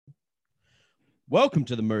Welcome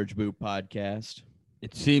to the Merge Boot Podcast.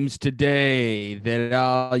 It seems today that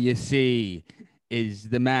all you see is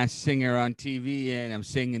the Masked Singer on TV, and I'm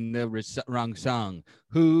singing the wrong song.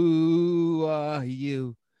 Who are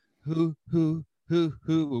you? Who?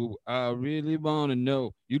 I really want to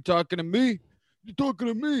know. You talking to me? You talking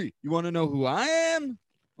to me? You want to know who I am?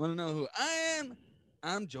 Want to know who I am?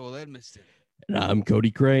 I'm Joel Edmiston. And I'm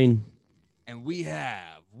Cody Crane. And we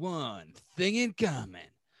have one thing in common.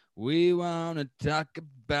 We want to talk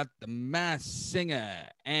about the Masked Singer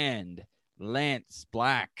and Lance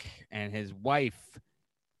Black and his wife,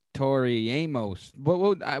 Tori Amos.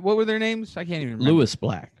 What were their names? I can't even remember. Lewis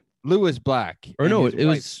Black. Lewis Black. Or no,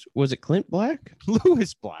 was it Clint Black?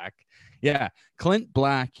 Lewis Black. Yeah, Clint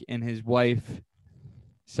Black and his wife,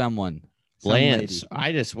 Lance. Lady.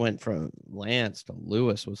 I just went from Lance to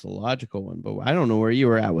Lewis was the logical one, but I don't know where you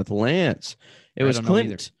were at with Lance. It was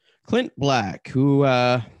Clint Black, who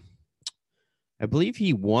I believe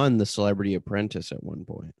he won the Celebrity Apprentice at one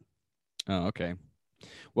point. Oh, okay.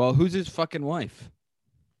 Well, who's his fucking wife?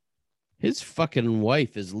 His fucking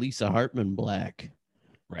wife is Lisa Hartman Black.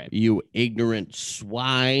 Right. You ignorant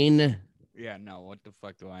swine. Yeah, no, what the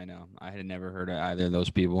fuck do I know? I had never heard of either of those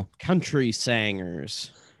people. Country singers.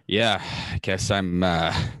 Yeah, I guess I'm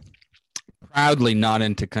proudly not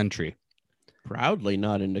into country. Proudly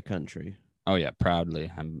not into country. Oh yeah,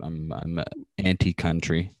 proudly. I'm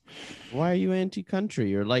anti-country. Why are you anti-country?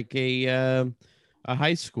 You're like a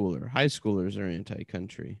high schooler. High schoolers are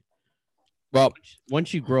anti-country. Well,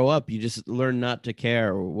 once you grow up, you just learn not to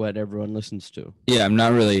care what everyone listens to. Yeah, I'm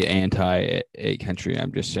not really anti-country.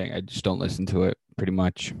 I'm just saying I just don't listen to it pretty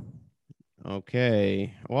much.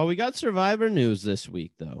 Okay. Well, we got Survivor news this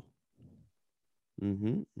week, though.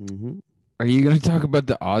 Are you going to talk about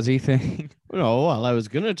the Aussie thing? No, well, I was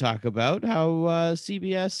going to talk about how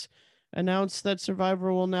CBS announced that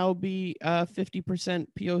Survivor will now be 50%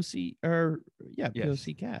 POC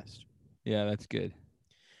POC cast. Yeah, that's good.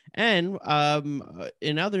 And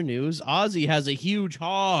in other news, Ozzy has a huge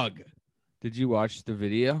hog. Did you watch the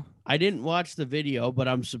video? I didn't watch the video, but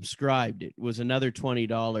I'm subscribed. It was another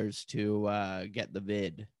 $20 to get the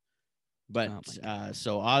vid. But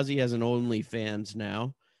so Ozzy has an OnlyFans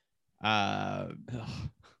now.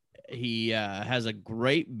 He has a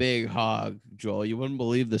great big hog, Joel. You wouldn't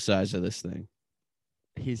believe the size of this thing.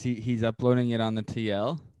 He's uploading it on the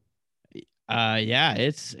TL? Yeah,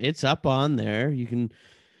 it's up on there. You can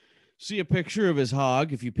see a picture of his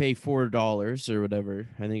hog if you pay $4 or whatever.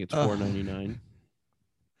 I think it's $4.99.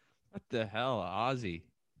 What the hell, Ozzy?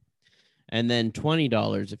 And then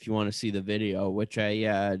 $20 if you want to see the video, which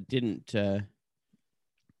I didn't get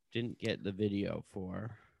the video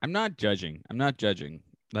for. I'm not judging.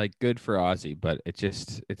 Like, good for Ozzy, but it's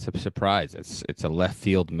a surprise. It's a left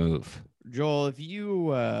field move. Joel, if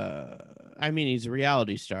you he's a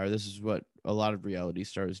reality star. This is what a lot of reality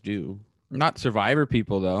stars do. Not Survivor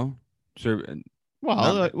people though.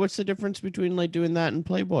 What's the difference between like doing that and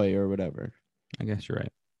Playboy or whatever? I guess you're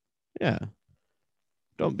right. Yeah.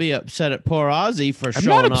 Don't be upset at poor Ozzy for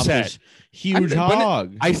showing off his huge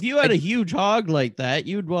hog. If you had a huge hog like that,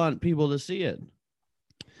 you'd want people to see it.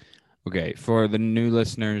 Okay, for the new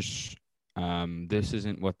listeners, this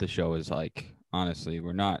isn't what the show is like. Honestly,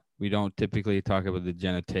 we don't typically talk about the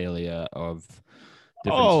genitalia of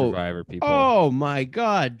different Survivor people. Oh my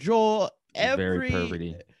God, Joel! Very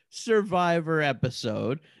perverty. Survivor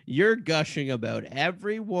episode, you're gushing about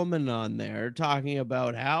every woman on there, talking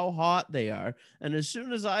about how hot they are, and as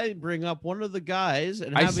soon as I bring up one of the guys,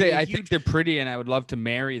 and I think they're pretty, and I would love to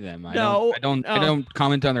marry them. I don't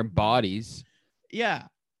comment on their bodies. Yeah,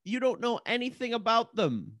 you don't know anything about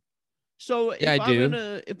them. So yeah,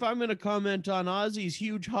 if I'm gonna comment on Ozzy's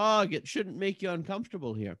huge hog, it shouldn't make you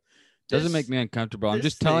uncomfortable here. Doesn't make me uncomfortable. I'm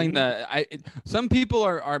just telling that some people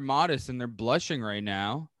are modest and they're blushing right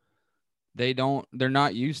now. They're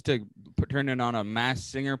not used to turning on a Masked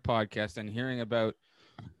Singer podcast and hearing about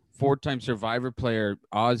 4-time Survivor player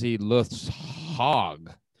Ozzy Luth's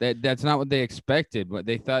hog. That's not what they expected. What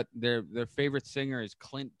they thought their favorite singer is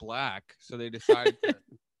Clint Black, so they decided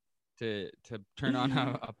to turn on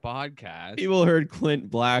a podcast. People heard Clint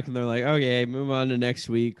Black and they're like, okay, move on to next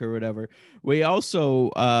week or whatever. We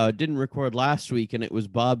also didn't record last week and it was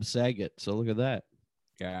Bob Saget. So look at that.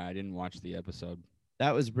 Yeah, I didn't watch the episode.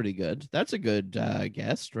 That was pretty good. That's a good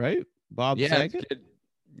guest, right? Bob Saget?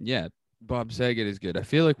 Yeah, Bob Saget is good. I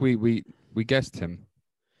feel like we guessed him.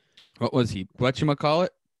 What was he? Whatchamacallit?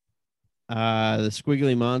 The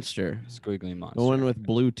Squiggly Monster. Squiggly Monster. The one with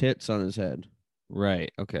blue tits on his head.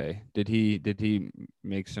 Right. Okay. Did he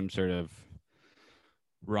make some sort of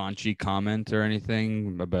raunchy comment or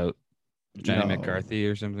anything about Jenny McCarthy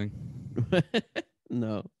or something?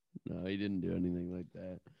 No, he didn't do anything like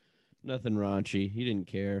that. Nothing raunchy. He didn't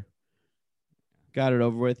care. Got it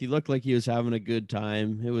over with. He looked like he was having a good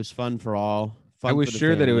time. It was fun for all. I Fun was for the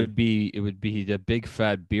sure that family. it would be the big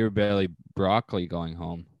fat beer belly broccoli going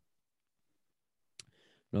home.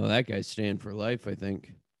 No, that guy's staying for life, I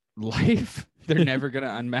think. Life? They're never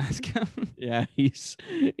gonna unmask him. Yeah, he's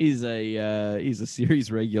a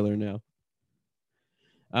series regular now.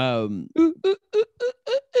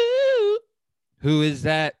 Who is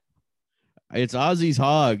that? It's Ozzy's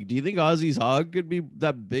hog. Do you think Ozzy's hog could be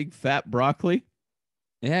that big fat broccoli?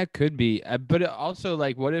 Yeah, it could be. But also,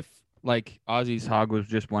 like, what if like Ozzy's hog was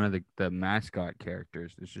just one of the mascot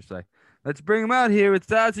characters? It's just like, let's bring him out here. It's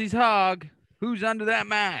Ozzy's hog. Who's under that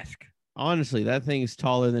mask? Honestly, that thing's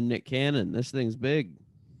taller than Nick Cannon. This thing's big.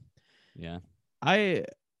 Yeah. I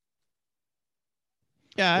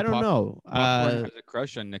don't know. Popcorn has a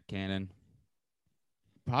crush on Nick Cannon.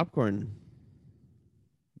 Popcorn.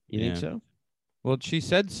 You think so? Well, she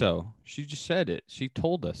said so. She just said it. She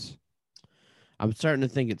told us. I'm starting to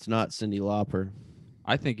think it's not Cyndi Lauper.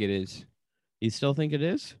 I think it is. You still think it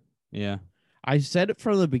is? Yeah. I said it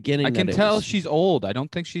from the beginning. I can tell she's old. I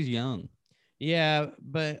don't think she's young. Yeah,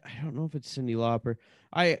 but I don't know if it's Cyndi Lauper.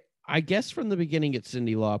 I guess from the beginning it's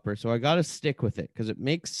Cyndi Lauper, so I got to stick with it because it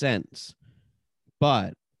makes sense.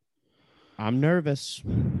 But I'm nervous.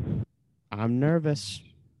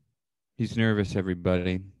 He's nervous,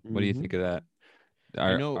 everybody. What do you think of that?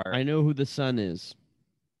 I know who the son is.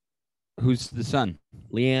 Who's the son?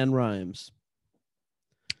 Leanne Rimes.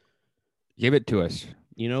 Give it to us.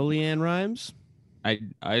 You know Leanne Rimes? I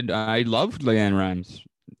loved Leanne Rimes.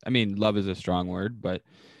 I mean, love is a strong word, but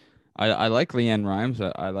I like Leanne Rimes.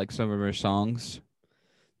 I like some of her songs.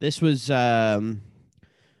 This was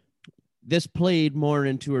this played more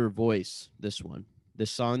into her voice. This one,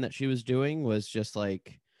 this song that she was doing was just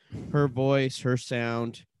like her voice, her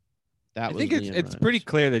sound. I think it's pretty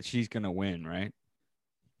clear that she's gonna win, right?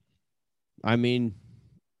 I mean,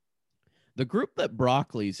 the group that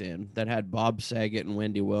Broccoli's in that had Bob Saget and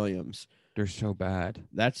Wendy Williams, they're so bad.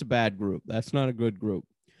 That's a bad group. That's not a good group.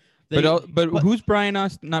 But who's Brian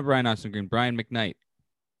Austin? Not Brian Austin Green. Brian McKnight.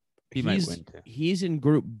 He might win too. He's in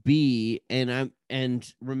Group B, and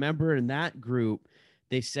remember in that group,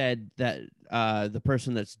 they said that the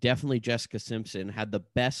person that's definitely Jessica Simpson had the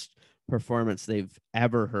best performance they've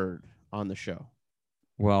ever heard on the show.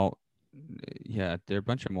 Well, yeah, they're a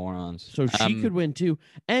bunch of morons. So she could win too.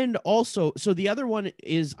 And also, so the other one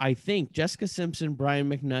is, I think, Jessica Simpson, Brian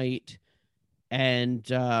McKnight, and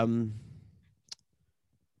who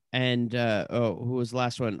was the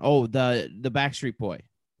last one? Oh, the Backstreet Boy,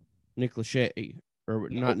 Nick Lachey, or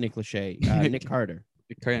not Nick Lachey, Nick Carter.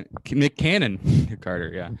 Nick Cannon, Nick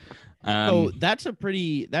Carter, yeah. So that's a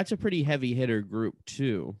pretty heavy hitter group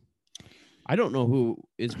too. I don't know who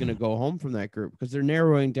is going to go home from that group because they're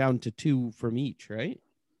narrowing down to 2 from each, right?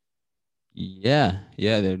 Yeah,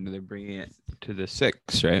 they're bringing it to the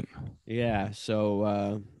 6, right? Yeah,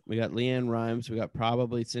 so we got Leanne Rimes, we got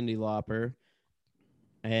probably Cyndi Lauper,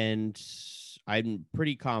 and I'm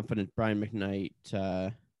pretty confident Brian McKnight.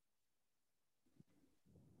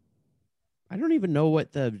 I don't even know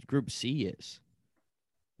what the Group C is.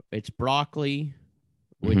 It's Broccoli,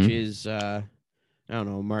 which is I don't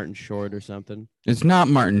know, Martin Short or something. It's not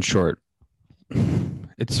Martin Short.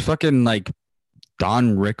 It's fucking like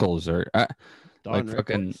Don Rickles or Don Rickles?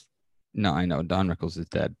 Fucking. No, I know Don Rickles is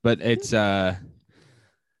dead, but it's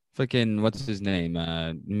fucking what's his name?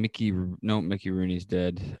 Mickey Rooney's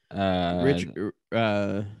dead. Ed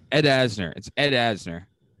Asner. It's Ed Asner.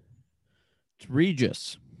 It's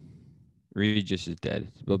Regis. Regis is dead.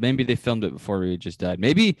 Well, maybe they filmed it before Regis died.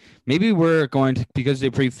 Maybe we're going to, because they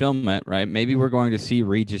pre-film it, right? Maybe we're going to see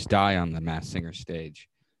Regis die on the Masked Singer stage.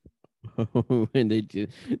 And they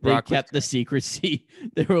kept the secrecy.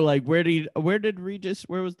 They were like, where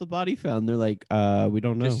was the body found? They're like, we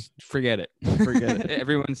don't know. Just forget it.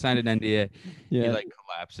 Everyone signed an NDA. Yeah. He like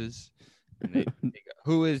collapses. And they go,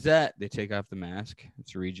 who is that? They take off the mask.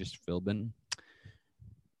 It's Regis Philbin.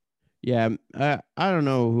 Yeah, I don't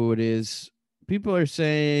know who it is. People are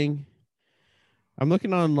saying, I'm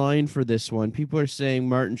looking online for this one. People are saying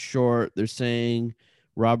Martin Short. They're saying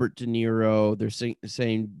Robert De Niro. They're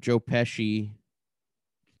saying Joe Pesci.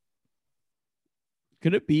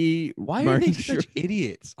 Could it be? Why are they such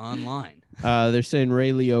idiots online? They're saying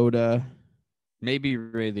Ray Liotta. Maybe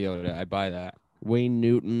Ray Liotta. I buy that. Wayne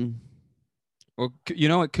Newton. Well, you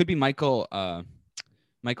know, it could be Michael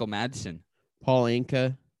Madsen. Paul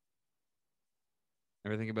Anka.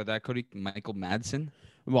 Ever think about that, Cody? Michael Madsen?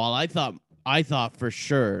 Well, I thought for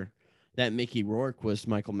sure that Mickey Rourke was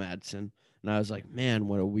Michael Madsen. And I was like, man,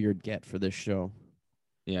 what a weird get for this show.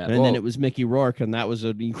 Yeah. And then it was Mickey Rourke, and that was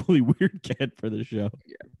an equally weird get for the show.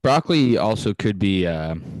 Broccoli also could be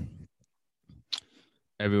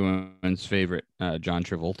everyone's favorite, John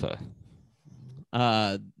Travolta.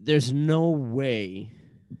 There's no way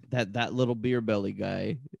that little beer belly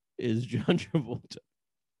guy is John Travolta.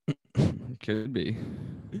 Could be.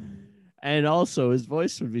 And also, his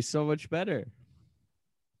voice would be so much better.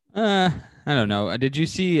 I don't know. Did you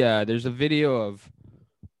see? There's a video of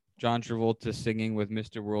John Travolta singing with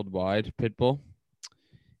Mr. Worldwide, Pitbull,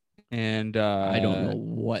 and I don't know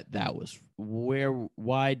what that was.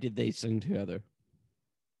 Why did they sing together?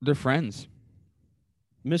 They're friends.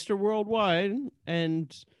 Mr. Worldwide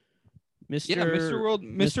and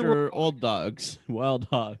Mr. Old Dogs, Wild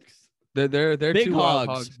Hogs. They're big two hogs, wild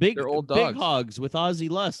hogs. Big they're old dogs. Big hogs with Ozzy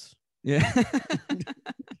Luss. Yeah.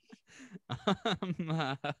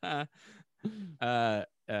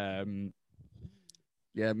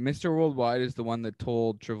 Yeah, Mr. Worldwide is the one that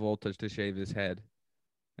told Travolta to shave his head,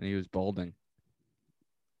 and he was balding.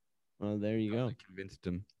 Well, there you go. Convinced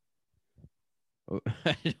him.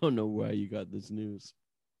 I don't know why you got this news.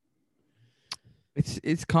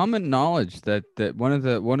 It's common knowledge that one of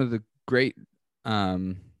the great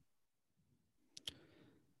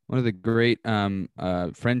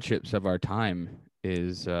friendships of our time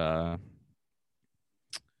is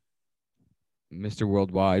Mr.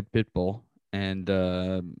 Worldwide, Pitbull, and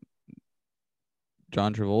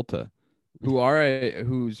John Travolta,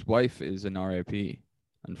 whose wife is an RIP,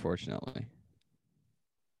 unfortunately.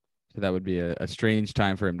 So that would be a strange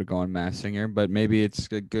time for him to go on Masked Singer, but maybe it's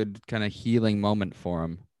a good kind of healing moment for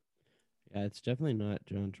him. Yeah, it's definitely not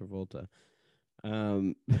John Travolta.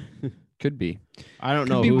 Could be. I don't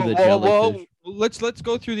know who the jellyfish. Let's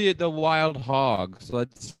go through the wild hogs.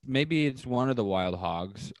 Maybe it's one of the wild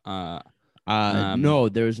hogs. No,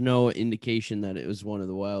 there's no indication that it was one of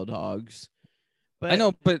the wild hogs. But I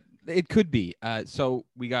know, but it could be. So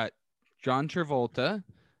we got John Travolta.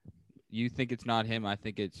 You think it's not him? I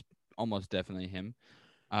think it's almost definitely him.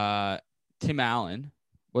 Tim Allen.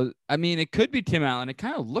 Well, I mean, it could be Tim Allen. It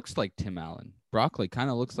kind of looks like Tim Allen. Broccoli kind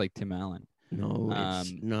of looks like Tim Allen. No,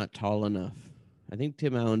 it's not tall enough. I think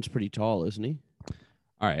Tim Allen's pretty tall, isn't he?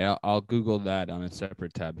 All right, I'll Google that on a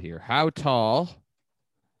separate tab here. How tall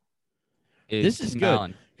is Tim good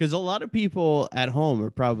Allen? Because a lot of people at home are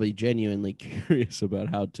probably genuinely curious about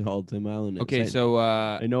how tall Tim Allen is. Okay, so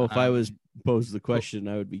I know if I was posed the question,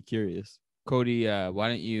 I would be curious. Cody, why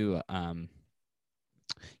don't you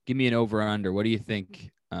give me an over under? What do you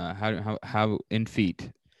think? How in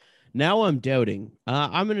feet? Now I'm doubting.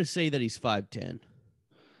 I'm going to say that he's 5'10".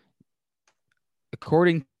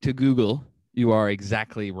 According to Google, you are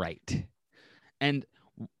exactly right. And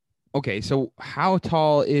okay, so how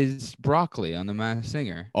tall is Broccoli on The Masked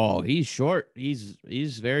Singer? Oh, he's short. He's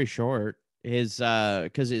very short. His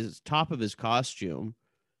because his top of his costume,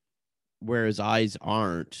 where his eyes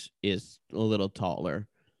aren't, is a little taller.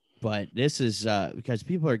 But this is because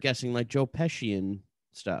people are guessing like Joe Pesci and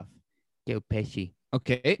stuff. Joe Pesci.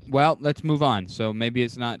 Okay, well, let's move on. So maybe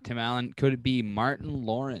it's not Tim Allen. Could it be Martin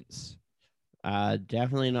Lawrence?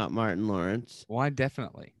 Definitely not Martin Lawrence. Why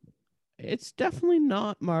definitely? It's definitely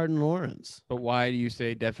not Martin Lawrence. But why do you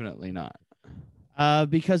say definitely not?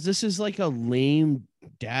 Because this is like a lame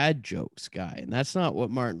dad jokes guy, and that's not what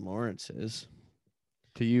Martin Lawrence is.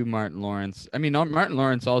 To you, Martin Lawrence. I mean, Martin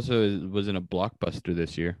Lawrence also was in a blockbuster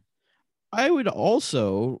this year. I would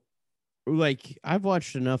also, like, I've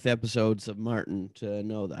watched enough episodes of Martin to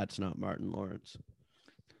know that's not Martin Lawrence.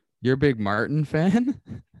 You're a big Martin fan?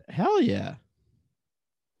 Hell yeah.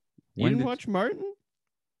 You didn't watch Martin?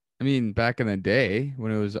 I mean, back in the day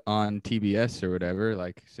when it was on TBS or whatever,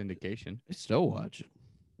 like syndication. I still watch it.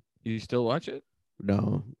 You still watch it?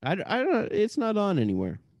 No, I don't. It's not on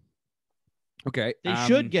anywhere. Okay. They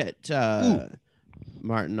should get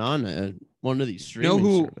Martin on one of these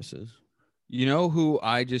streaming services. You know who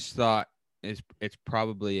I just thought it's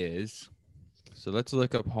probably is. So let's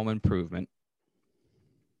look up Home Improvement.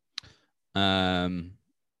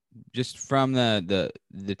 Just from the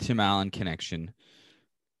Tim Allen connection.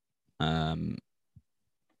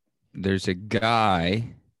 There's a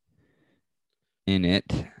guy in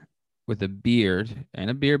it with a beard and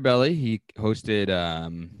a beer belly. He hosted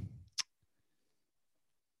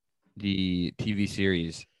the TV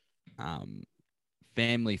series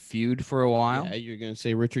Family Feud for a while. Yeah, you're gonna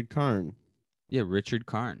say Richard Karn. Yeah, Richard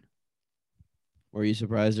Karn. Were you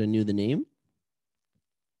surprised I knew the name?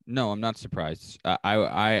 No, I'm not surprised.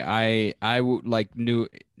 I knew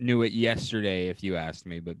it yesterday if you asked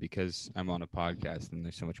me, but because I'm on a podcast and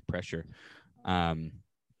there's so much pressure,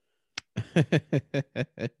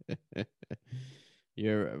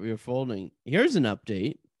 You're folding. Here's an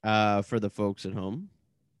update for the folks at home.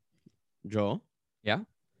 Joel. Yeah.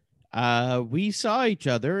 We saw each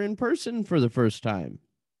other in person for the first time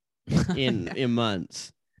in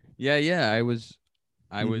months. Yeah. I was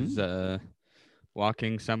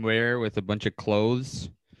walking somewhere with a bunch of clothes.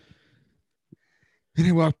 And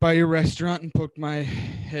I walked by your restaurant and poked my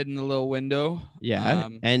head in the little window. Yeah.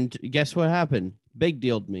 And guess what happened? Big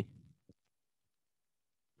dealed me.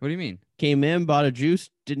 What do you mean? Came in, bought a juice,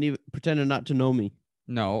 didn't even pretended not to know me.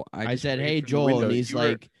 No, I said, "Hey, Joel," and he's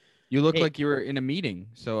like, "You look hey. like you were in a meeting."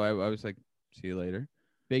 So I was like, "See you later."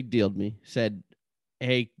 Big dealed me. Said,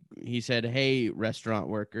 "Hey," he said, "Hey, restaurant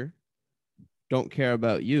worker, don't care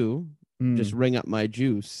about you. Just ring up my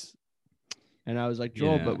juice." And I was like,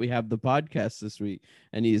 "Joel, but we have the podcast this week."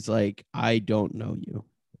 And he's like, "I don't know you."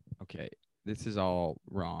 Okay, this is all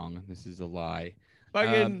wrong. This is a lie.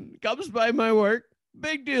 Fucking comes by my work,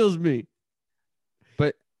 big deals me.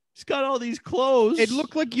 But he's got all these clothes. It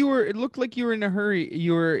looked like you were in a hurry.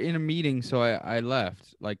 You were in a meeting, so I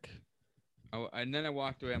left. And then I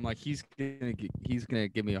walked away. I'm like, he's gonna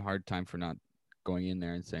give me a hard time for not going in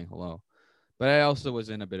there and saying hello. But I also was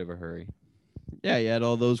in a bit of a hurry. Yeah, you had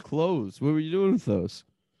all those clothes. What were you doing with those?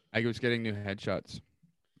 I was getting new headshots.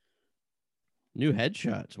 New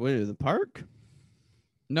headshots? Wait, in the park?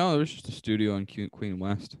 No, it was just a studio in Queen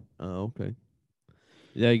West. Oh, okay.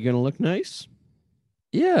 Yeah, you gonna look nice?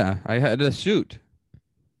 Yeah, I had a suit.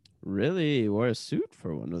 Really? You wore a suit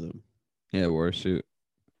for one of them? Yeah, I wore a suit.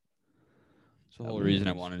 That's the whole reason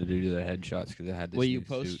I wanted to do the headshots, because I had this. Will you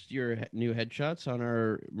post your new headshots on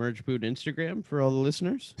our Merge Boot Instagram for all the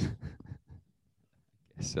listeners?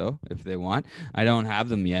 So, if they want, I don't have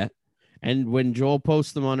them yet. And when Joel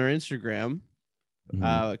posts them on our Instagram,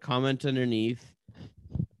 comment underneath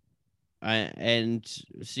and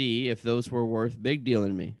see if those were worth big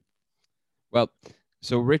dealing me. Well,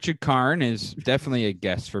 so Richard Karn is definitely a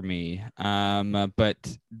guest for me.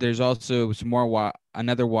 But there's also some more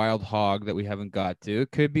another wild hog that we haven't got to.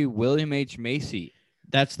 It could be William H. Macy.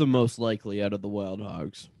 That's the most likely out of the wild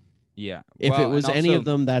hogs. Yeah. If it was any of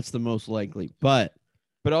them, that's the most likely. But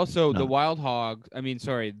also the wild hog. I mean,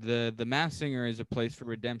 sorry, the Masked Singer is a place for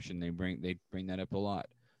redemption. They bring that up a lot.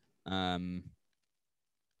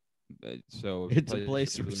 So it's a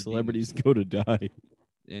place where celebrities go to die.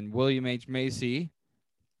 And William H. Macy,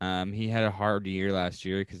 he had a hard year last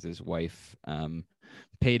year because his wife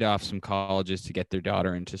paid off some colleges to get their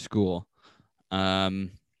daughter into school. So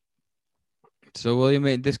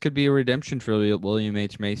this could be a redemption for William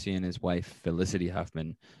H. Macy and his wife Felicity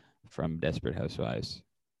Huffman from Desperate Housewives.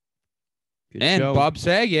 Good show. Bob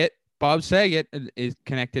Saget is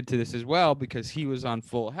connected to this as well because he was on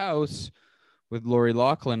Full House with Lori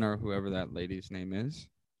Loughlin or whoever that lady's name is.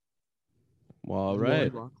 Well,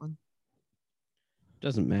 right.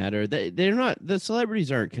 Doesn't matter. They're not. The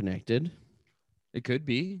celebrities aren't connected. It could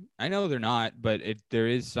be. I know they're not, but there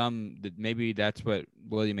is some that maybe that's what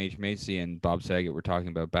William H. Macy and Bob Saget were talking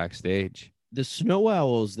about backstage. The Snow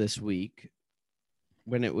Owls this week,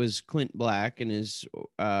 when it was Clint Black and his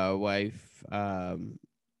wife, I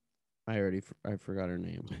forgot her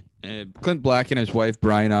name. Clint Black and his wife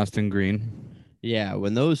Brian Austin Green. Yeah,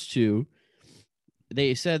 when those two,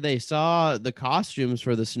 they said they saw the costumes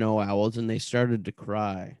for the Snow Owls and they started to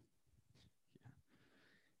cry.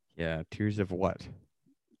 Yeah, tears of what?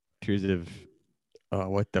 Tears of,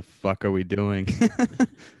 what the fuck are we doing?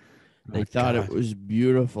 They thought it was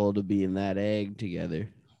beautiful to be in that egg together.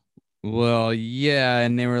 Well, yeah,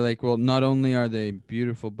 and they were like, well, not only are they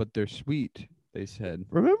beautiful, but they're sweet, they said.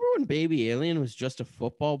 Remember when Baby Alien was just a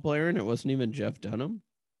football player and it wasn't even Jeff Dunham?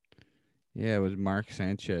 Yeah, it was Mark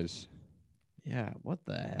Sanchez. Yeah, what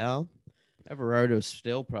the hell? Everardo's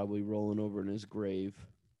still probably rolling over in his grave.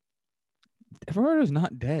 Everardo's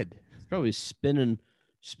not dead. He's probably spinning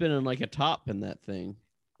like a top in that thing.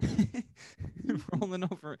 Rolling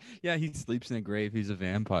over. Yeah, he sleeps in a grave. He's a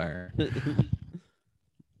vampire.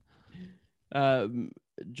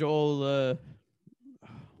 Joel,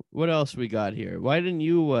 what else we got here? Why didn't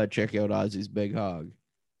you check out Ozzy's Big Hog?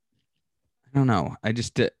 I don't know. I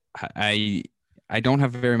just I don't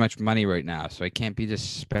have very much money right now, so I can't be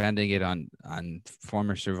just spending it on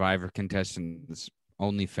former Survivor contestants'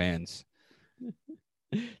 OnlyFans.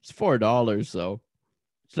 It's $4 though.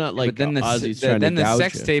 It's not like then Ozzy's trying to then the gouge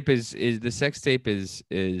sex you. tape is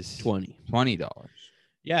 $20.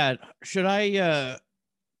 Yeah, should I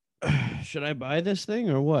buy this thing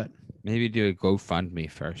or what? Maybe do a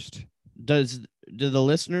GoFundMe first. Do the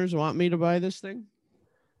listeners want me to buy this thing?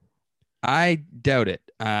 I doubt it.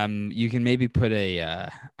 You can maybe put a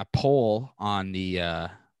poll on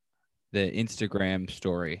the the Instagram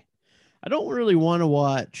story. I don't really want to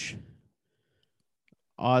watch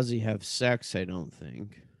Ozzy have sex, I don't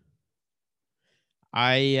think.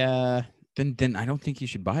 Then I don't think you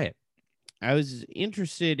should buy it. I was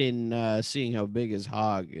interested in seeing how big his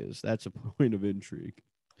hog is. That's a point of intrigue.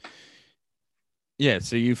 Yeah,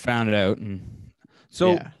 so you found it out. And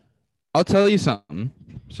so yeah. I'll tell you something.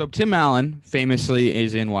 So Tim Allen famously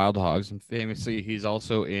is in Wild Hogs, and famously he's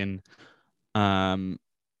also in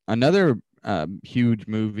another huge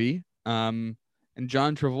movie. And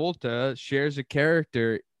John Travolta shares a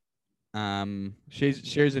character,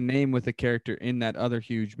 shares a name with a character in that other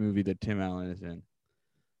huge movie that Tim Allen is in.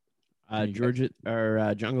 Georgia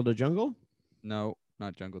or Jungle to Jungle? No,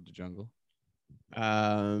 not Jungle to Jungle.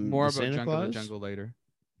 More about Santa Jungle Claus? to Jungle later.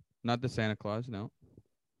 Not the Santa Claus, no.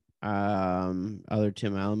 Other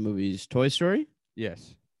Tim Allen movies. Toy Story?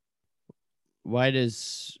 Yes. Why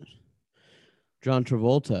does John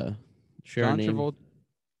Travolta share a name?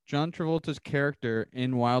 John Travolta's character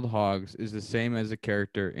in Wild Hogs is the same as a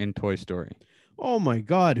character in Toy Story. Oh my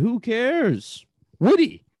God, who cares?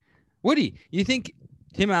 Woody, you think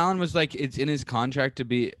Tim Allen was like, it's in his contract to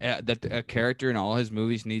be that a character in all his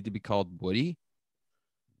movies need to be called Woody?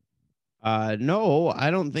 No,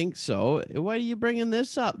 I don't think so. Why are you bringing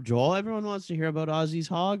this up, Joel? Everyone wants to hear about Ozzy's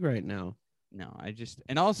hog right now. No,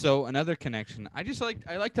 and also another connection. I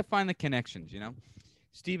like to find the connections,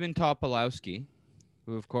 Stephen Tobolowsky,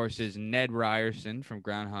 who of course is Ned Ryerson from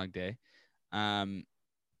Groundhog Day.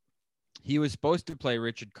 He was supposed to play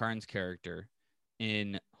Richard Karn's character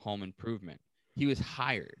in Home Improvement. He was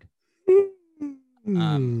hired.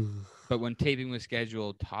 But when taping was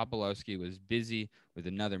scheduled, Tobolowsky was busy with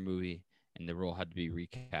another movie, and the role had to be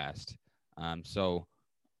recast. So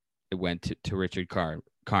it went to Richard Karn.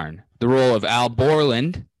 The role of Al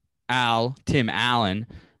Borland, Tim Allen.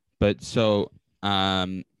 But so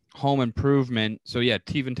Home Improvement. So yeah,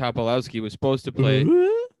 Stephen Tobolowsky was supposed to play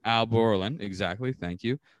Al Borland. Exactly. Thank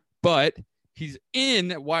you. But he's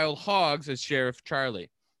in Wild Hogs as Sheriff Charlie.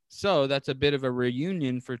 So that's a bit of a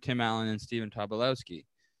reunion for Tim Allen and Stephen Tobolowsky.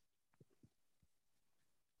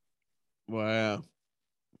 Wow.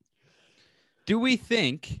 Do we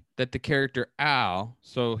think that the character Al,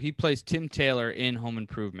 so he plays Tim Taylor in Home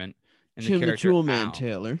Improvement, and Tim the Toolman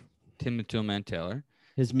Taylor. Tim the Toolman Taylor.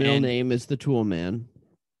 His middle name is the Toolman.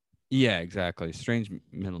 Yeah, exactly. Strange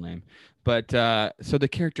middle name. But so the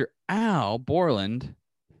character Al Borland,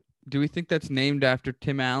 do we think that's named after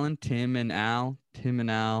Tim Allen? Tim and Al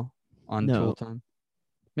on Tool Time?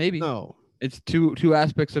 Maybe. No. It's two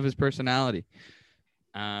aspects of his personality.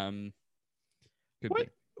 What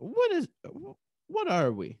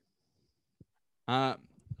are we?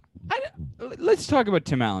 Let's talk about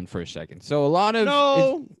Tim Allen for a second. So a lot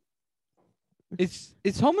of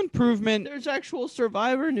it's Home Improvement. There's actual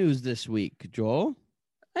Survivor news this week, Joel.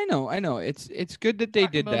 I know. It's good that they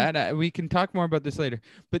did that. We can talk more about this later.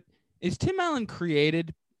 But is Tim Allen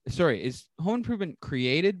created? Sorry, is Home Improvement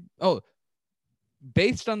created? Oh,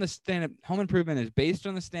 based on the stand-up. Home Improvement is based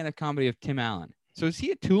on the stand-up comedy of Tim Allen. So is he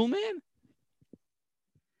a tool man?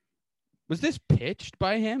 Was this pitched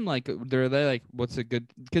by him? Like, they're like, what's a good?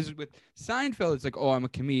 Because with Seinfeld, it's like, oh, I'm a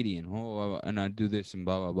comedian, and I do this and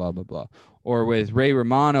blah blah blah blah blah. Or with Ray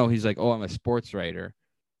Romano, he's like, oh, I'm a sports writer.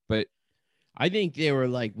 But I think they were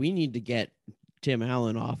like, we need to get Tim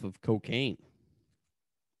Allen off of cocaine.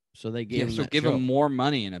 So they gave him more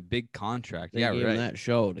money and a big contract. They gave him that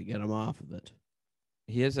show to get him off of it.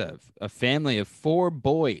 He has a family of 4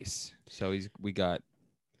 boys, so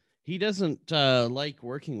He doesn't like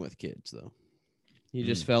working with kids, though. He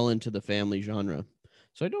just fell into the family genre.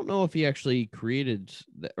 So I don't know if he actually created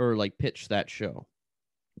or like pitched that show.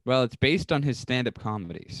 Well, it's based on his stand-up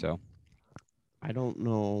comedy, so I don't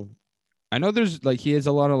know. I know there's like he has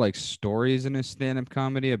a lot of like stories in his stand-up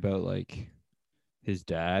comedy about like his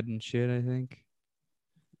dad and shit, I think.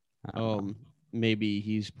 Maybe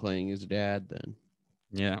he's playing his dad then.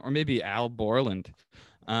 Yeah, or maybe Al Borland.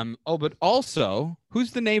 But also,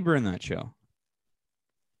 who's the neighbor in that show?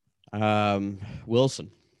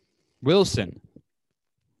 Wilson.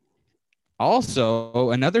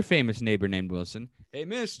 Also, another famous neighbor named Wilson. Hey,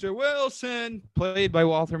 Mr. Wilson, played by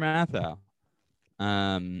Walter Matthau.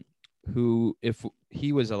 Who, if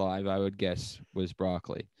he was alive, I would guess was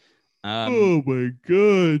Broccoli. Oh my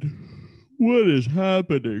God. What is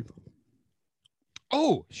happening?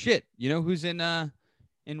 Oh, shit. You know who's in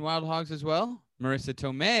Wild Hogs as well? Marissa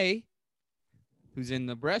Tomei, who's in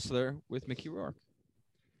The Wrestler with Mickey Rourke.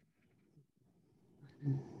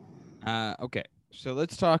 Okay, so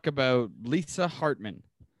let's talk about Lisa Hartman.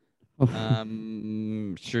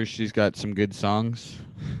 Sure, she's got some good songs.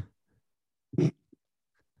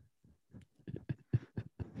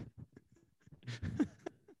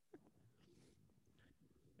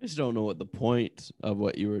 I just don't know what the point of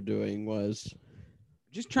what you were doing was.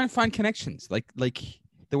 Just trying to find connections, like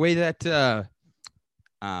the way that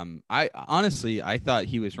I honestly I thought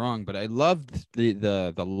he was wrong, but I loved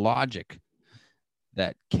the logic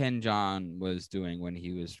that Ken John was doing when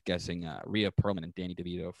he was guessing Rhea Perlman and Danny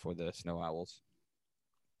DeVito for the Snow Owls.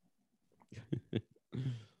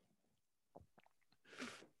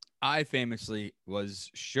 I famously was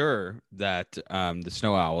sure that the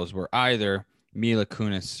Snow Owls were either Mila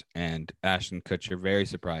Kunis and Ashton Kutcher. Very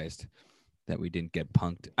surprised that we didn't get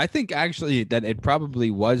punked. I think actually that it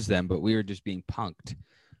probably was them, but we were just being punked.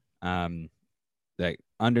 Like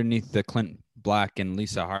underneath the Clint Black and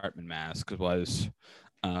Lisa Hartman mask was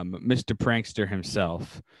Mr. Prankster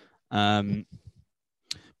himself.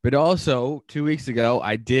 But also 2 weeks ago,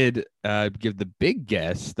 I did give the big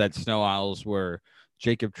guess that Snow Owls were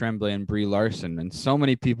Jacob Tremblay and Brie Larson, and so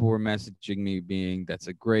many people were messaging me being that's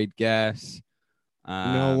a great guess.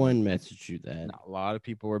 No one messaged you that. A lot of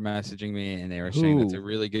people were messaging me, and they were saying that's a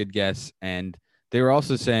really good guess, and they were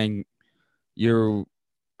also saying you're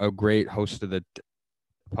a great host of the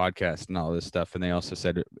podcast and all this stuff. And they also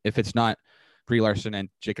said if it's not Brie Larson and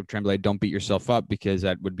Jacob Tremblay, don't beat yourself up, because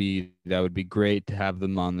that would be great to have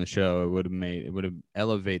them on the show. It would have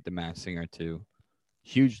elevate the Masked Singer to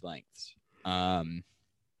huge lengths.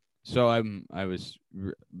 So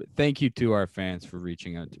thank you to our fans for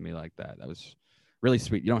reaching out to me like that. That was really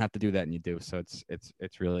sweet. You don't have to do that, and you do. So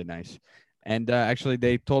it's really nice. And actually,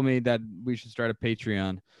 they told me that we should start a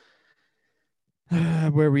Patreon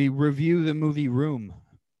where we review the movie Room.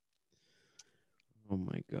 Oh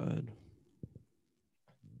my God.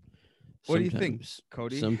 What do you think,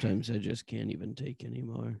 Cody? Sometimes I just can't even take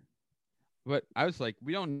anymore. But I was like,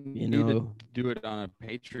 we don't need to do it on a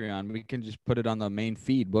Patreon. We can just put it on the main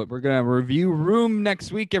feed. But we're going to review Room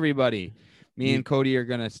next week, everybody. Me and Cody are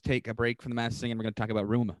going to take a break from the Masked Singer, and we're going to talk about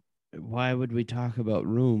Room. Why would we talk about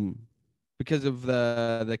Room? Because of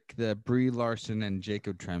the Brie Larson and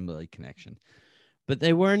Jacob Tremblay connection. But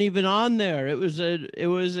they weren't even on there. It was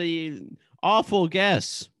a awful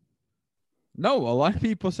guess. No, a lot of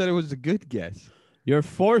people said it was a good guess. You're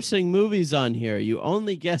forcing movies on here. You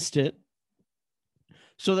only guessed it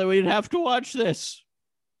so that we'd have to watch this.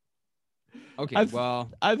 Okay,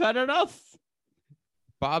 I've had enough.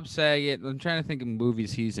 Bob Saget. I'm trying to think of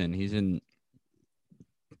movies he's in. He's in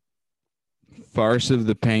Farce of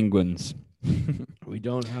the Penguins. We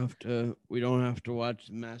don't have to watch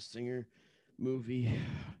the Masked Singer movie.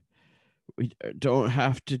 We don't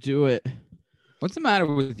have to do it. What's the matter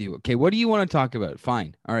with you? Okay, what do you want to talk about?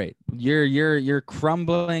 Fine. All right. You're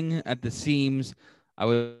crumbling at the seams. I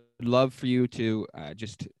would love for you to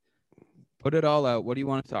just put it all out. What do you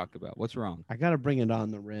want to talk about? What's wrong? I got to bring it on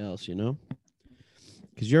the rails,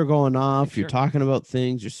 because you're going off. Sure. You're talking about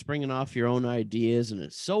things. You're springing off your own ideas, and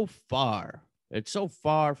it's so far. It's so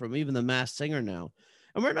far from even the Masked Singer now.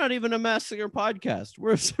 And we're not even a Masked Singer podcast.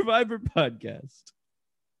 We're a Survivor podcast.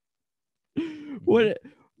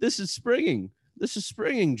 This is springing. This is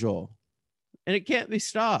springing, Joel. And it can't be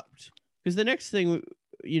stopped. Because the next thing,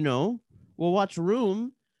 we'll watch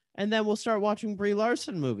Room, and then we'll start watching Brie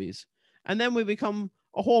Larson movies. And then we become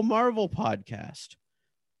a whole Marvel podcast.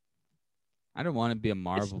 I don't want to be a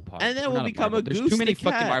Marvel podcast. And then we'll become a Goose the Cat. There's too many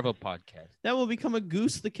fucking Marvel podcasts. Then we'll become a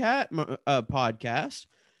Goose the Cat podcast.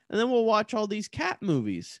 And then we'll watch all these cat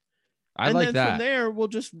movies. And then from there, we'll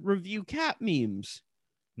just review cat memes.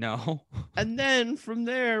 No. And then from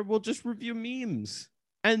there, we'll just review memes.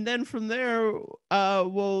 And then from there,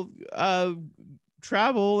 we'll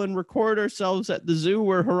travel and record ourselves at the zoo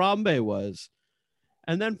where Harambe was.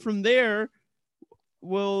 And then from there,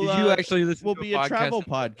 we'll be a travel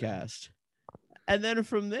podcast. And then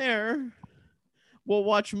from there, we'll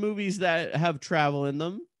watch movies that have travel in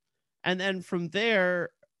them. And then from there,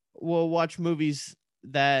 we'll watch movies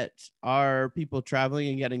that are people traveling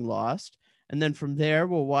and getting lost. And then from there,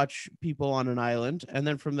 we'll watch people on an island. And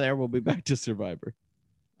then from there, we'll be back to Survivor.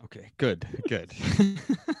 Okay, good.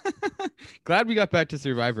 Glad we got back to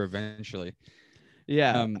Survivor eventually.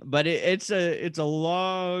 Yeah, but it's a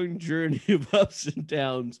long journey of ups and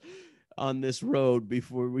downs on this road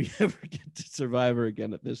before we ever get to Survivor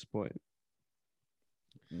again at this point.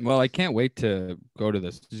 Well, I can't wait to go to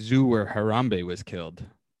the zoo where Harambe was killed.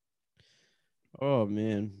 Oh,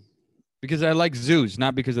 man. Because I like zoos,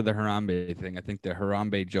 not because of the Harambe thing. I think the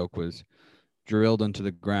Harambe joke was drilled into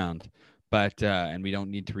the ground, but and we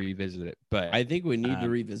don't need to revisit it. But I think we need to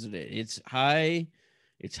revisit it. It's high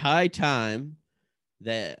time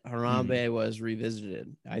that Harambe was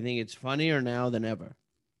revisited. I think it's funnier now than ever.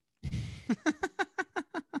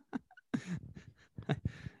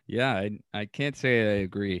 Yeah, I can't say I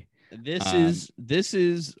agree. This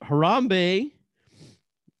is Harambe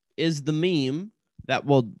is the meme that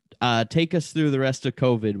will take us through the rest of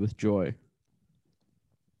COVID with joy.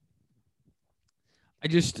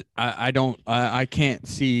 I can't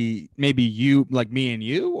see maybe you like me and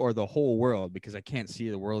you or the whole world, because I can't see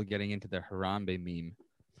the world getting into the Harambe meme.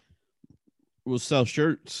 We'll sell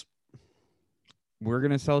shirts. We're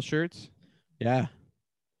going to sell shirts? Yeah.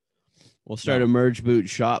 We'll start a merge boot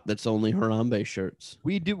shop that's only Harambe shirts.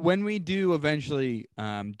 When we do eventually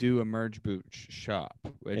do a merge boot shop.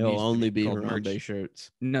 It'll only be Harambe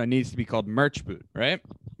shirts. No, it needs to be called merch boot, right?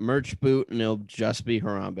 Merch boot, and it'll just be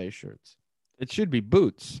Harambe shirts. It should be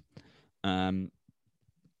boots. Marcel,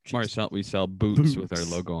 we sell boots with our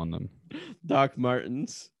logo on them. Doc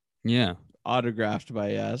Martens. Yeah. Autographed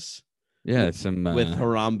by us. Yeah, with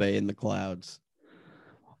Harambe in the clouds.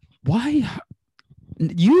 Why?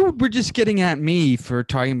 You were just getting at me for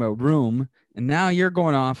talking about Room, and now you're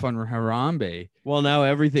going off on Harambe. Well, now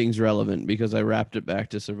everything's relevant because I wrapped it back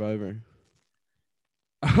to Survivor.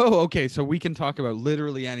 Oh, okay. So we can talk about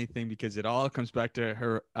literally anything because it all comes back to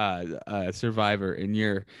her Survivor in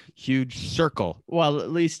your huge circle. Well,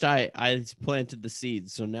 at least I planted the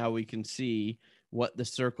seeds, so now we can see what the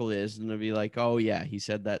circle is, and it'll be like, oh yeah, he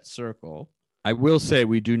said that circle. I will say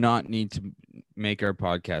we do not need to make our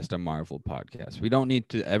podcast a Marvel podcast. We don't need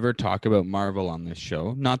to ever talk about Marvel on this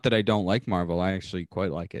show. Not that I don't like Marvel. I actually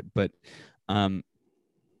quite like it, but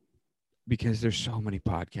because there's so many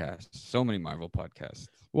podcasts, so many Marvel podcasts.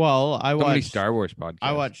 Well, I watched many Star Wars podcasts.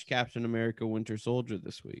 I watched Captain America: Winter Soldier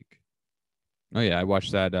this week. Oh yeah, I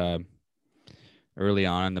watched that early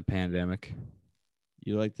on in the pandemic.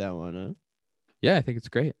 You like that one, huh? Yeah, I think it's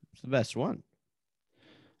great. It's the best one.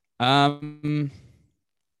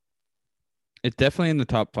 It's definitely in the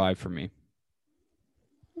top 5 for me.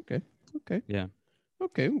 Okay. Yeah.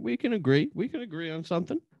 Okay, we can agree. We can agree on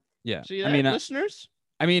something. Yeah. See that, listeners?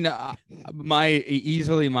 I mean,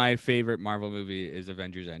 my favorite Marvel movie is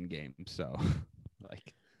Avengers Endgame. So,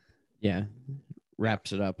 yeah,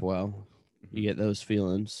 wraps it up well. You get those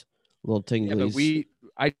feelings, little tinglies. Yeah,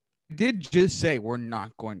 but I did just say we're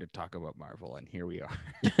not going to talk about Marvel, and here we are.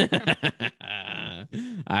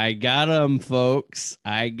 I got them, folks.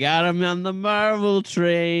 I got them on the Marvel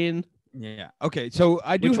train. Yeah. Okay. So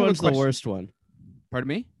I do. Which one's the worst one? Pardon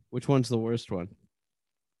me? Which one's the worst one?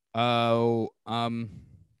 Oh,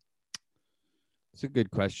 it's a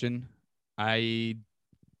good question. Trying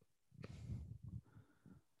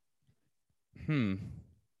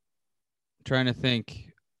to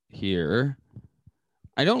think here.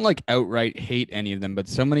 I don't outright hate any of them, but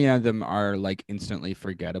so many of them are instantly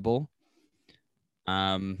forgettable.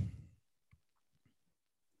 I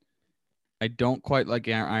don't quite like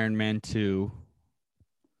Iron Man 2.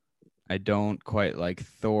 I don't quite like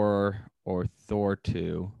Thor or Thor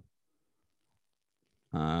 2.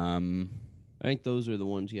 I think those are the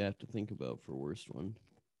ones you have to think about for worst one.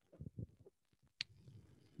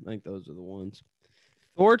 I think those are the ones.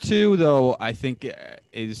 Thor 2, though, I think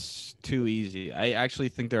is too easy. I actually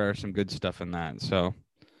think there are some good stuff in that. So,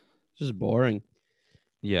 just boring.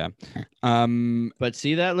 Yeah. But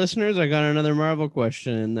see that, listeners? I got another Marvel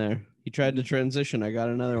question in there. He tried to transition. I got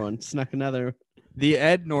another one. Snuck another. The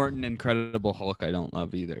Ed Norton Incredible Hulk I don't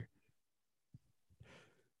love either.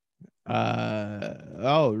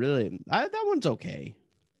 Oh, really? That one's okay.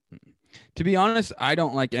 To be honest, I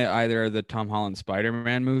don't like either of the Tom Holland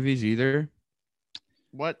Spider-Man movies either.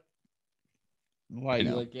 What? Why?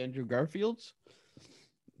 You like Andrew Garfield's?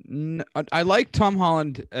 No, I like Tom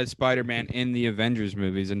Holland as Spider-Man in the Avengers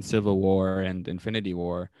movies and Civil War and Infinity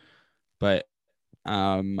War, but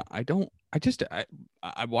I don't.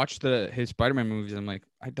 I watched his Spider-Man movies. And I'm like,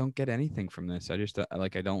 I don't get anything from this. I just I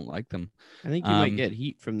don't like them. I think you might get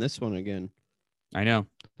heat from this one again. I know.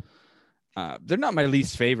 They're not my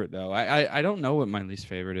least favorite though. I don't know what my least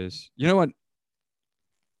favorite is. You know what?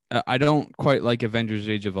 I don't quite like Avengers: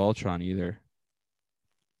 Age of Ultron either.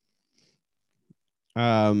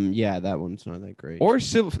 Yeah, that one's not that great. Or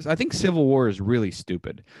I think Civil War is really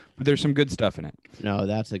stupid, but there's some good stuff in it. No,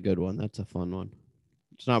 that's a good one. That's a fun one.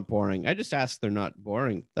 It's not boring. I just ask they're not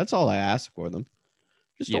boring. That's all I ask for them.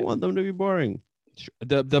 Just don't want them to be boring.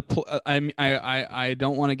 I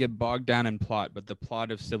don't want to get bogged down in plot, but the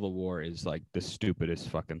plot of Civil War is the stupidest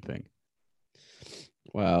fucking thing.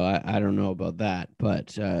 Well, I don't know about that,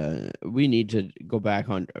 but we need to go back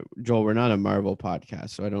on Joel. We're not a Marvel podcast,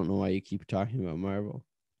 so I don't know why you keep talking about Marvel.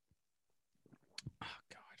 Oh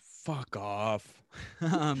God, fuck off.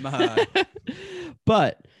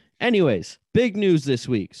 But anyways, big news this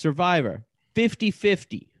week. Survivor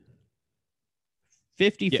 50-50.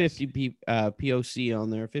 50-50 POC on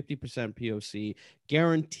there, 50% POC,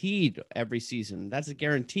 guaranteed every season. That's a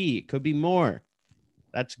guarantee. It could be more.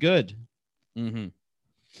 That's good. Mm-hmm.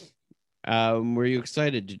 Were you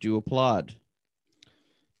excited? Did you applaud?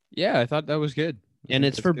 Yeah, I thought that was good. And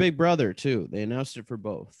it's for good. Big Brother, too. They announced it for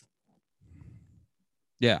both.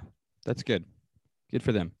 Yeah, that's good. Good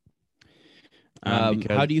for them.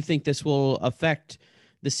 How do you think this will affect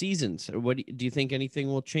the seasons? What do you think anything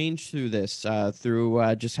will change through this?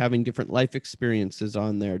 Through just having different life experiences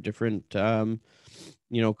on there, different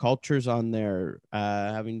cultures on there,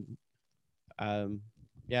 having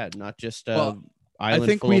not just island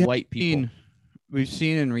full of white people. We've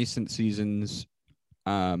seen in recent seasons,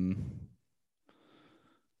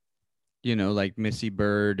 like Missy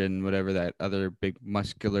Bird and whatever that other big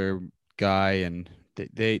muscular guy, and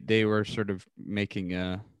they were sort of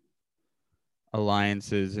making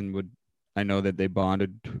alliances, and I know that they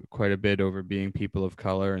bonded quite a bit over being people of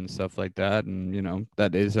color and stuff like that, and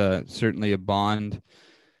that is certainly a bond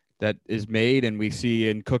that is made, and we see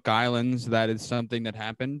in Cook Islands that is something that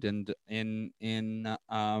happened, and in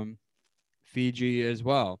Fiji as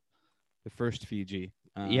well, the first Fiji.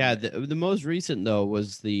 The most recent though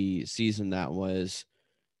was the season that was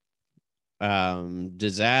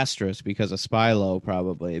disastrous because of Spilo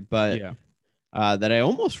probably, but that I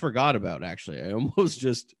almost forgot about. Actually, I almost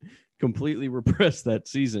just completely repressed that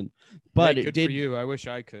season. But it did for you. I wish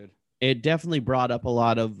I could. It definitely brought up a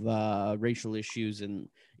lot of racial issues in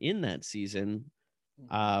that season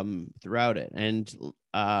throughout it, and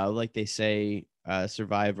like they say,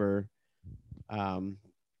 Survivor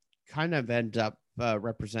kind of end up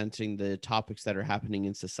representing the topics that are happening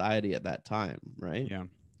in society at that time, right? Yeah.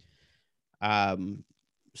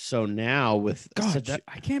 So now with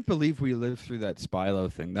I can't believe we lived through that Spilo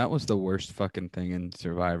thing. That was the worst fucking thing in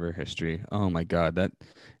Survivor history. Oh my God.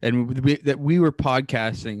 We were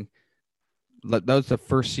podcasting. That was the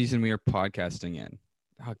first season we were podcasting in.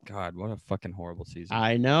 Oh God, what a fucking horrible season.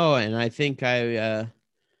 I know. And I think I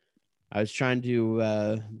was trying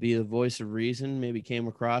to be the voice of reason, maybe came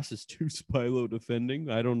across as too Spilo defending.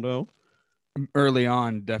 I don't know. Early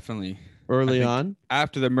on, definitely. Early on?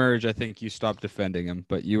 After the merge, I think you stopped defending him,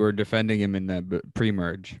 but you were defending him in the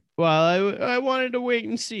pre-merge. Well, I wanted to wait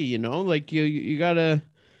and see, like you got to,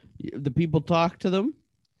 the people talk to them.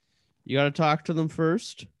 You got to talk to them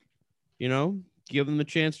first, give them a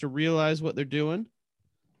chance to realize what they're doing,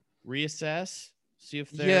 reassess, see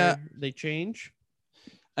if they change.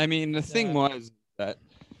 I mean, the thing was that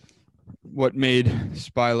what made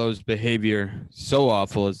Spilo's behavior so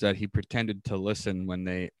awful is that he pretended to listen when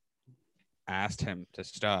they asked him to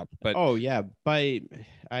stop. But real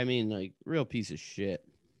piece of shit.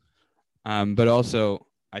 But also,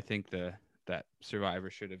 I think that Survivor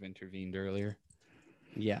should have intervened earlier.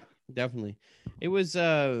 Yeah, definitely. It was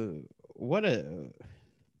what a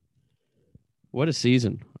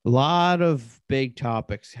season. A lot of big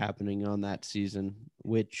topics happening on that season,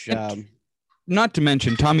 which not to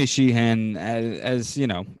mention Tommy Sheehan, as you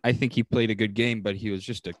know, I think he played a good game, but he was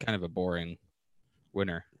just a kind of a boring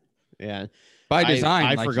winner. Yeah, by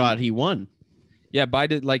design. I forgot he won. Yeah, by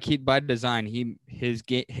design, his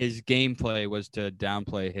gameplay was to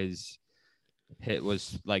downplay his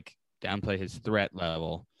threat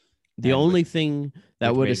level. The only thing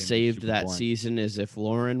that would have saved that season is if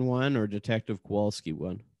Lauren won or Detective Kowalski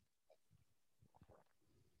won.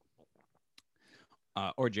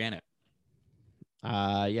 Or Janet.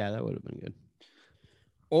 Yeah, that would have been good.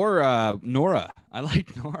 Or Nora. I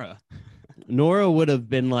like Nora. Nora would have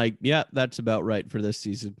been like, yeah, that's about right for this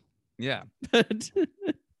season. Yeah. That's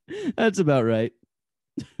about right.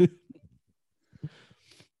 That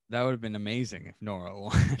would have been amazing if Nora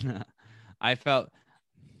won.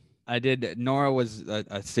 Nora was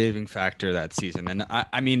a saving factor that season. And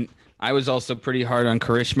I mean, I was also pretty hard on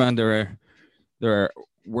Karishma.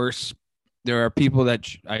 There are people that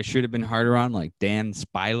I should have been harder on, like Dan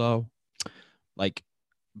Spilo.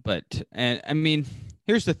 And I mean,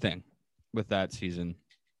 here's the thing with that season.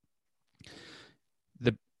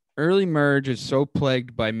 The early merge is so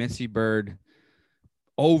plagued by Missy Bird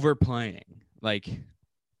overplaying.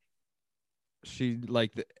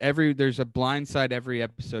 There's a blind side every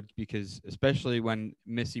episode, because especially when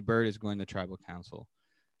Missy Bird is going to tribal council,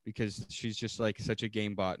 because she's just like such a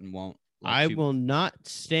game bot and won't. I will not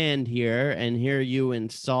stand here and hear you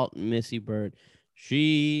insult Missy Bird.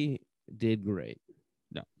 She did great.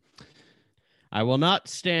 No, I will not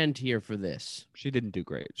stand here for this. She didn't do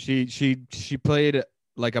great. She played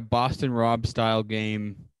like a Boston Rob style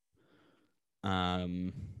game.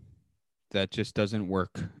 That just doesn't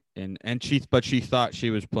work. But she thought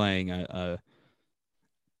she was playing a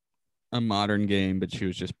a modern game, but she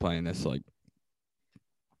was just playing this like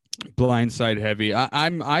blindside heavy.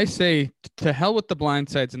 I say to hell with the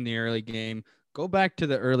blindsides in the early game. Go back to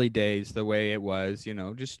the early days, the way it was.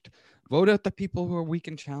 Just vote out the people who are weak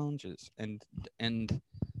in challenges, and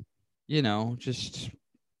just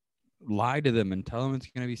lie to them and tell them it's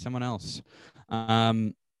going to be someone else.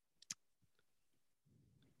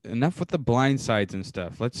 Enough with the blindsides and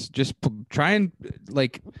stuff. Let's just try and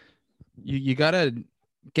like you gotta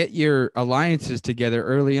get your alliances together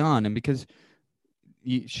early on, and because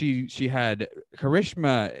she had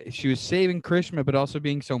Karishma, she was saving Karishma, but also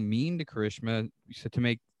being so mean to Karishma to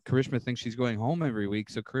make Karishma think she's going home every week.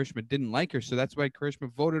 So Karishma didn't like her, so that's why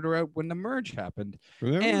Karishma voted her out when the merge happened.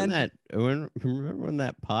 Remember when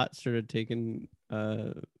that pot started being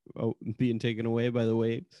taken away by the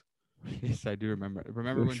waves? Yes, I do remember.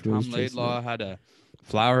 Remember when Tom Laidlaw had a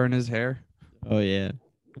flower in his hair? Oh yeah.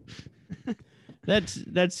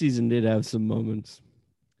 that season did have some moments.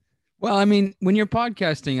 Well, I mean, when you're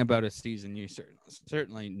podcasting about a season, you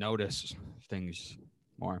certainly notice things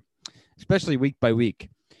more, especially week by week,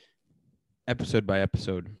 episode by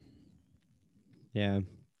episode. Yeah.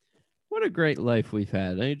 What a great life we've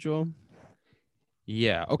had, eh, Joel?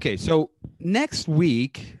 Yeah. Okay. So next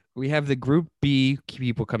week we have the Group B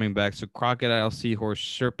people coming back. So Crocodile, Seahorse,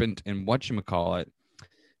 Serpent, and whatchamacallit.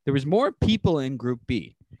 There was more people in Group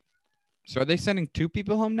B. So are they sending 2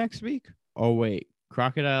 people home next week? Oh, wait.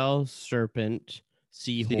 Crocodile, Serpent,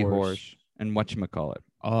 Seahorse, and whatchamacallit.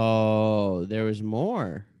 Oh, there was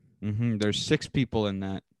more. Mm-hmm. There's 6 people in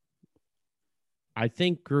that. I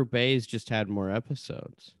think Group A's just had more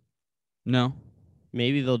episodes. No.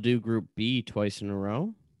 Maybe they'll do Group B twice in a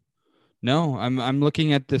row. No, I'm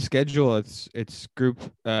looking at the schedule. It's group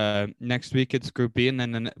next week it's Group B, and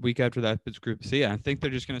then the week after that it's Group C. I think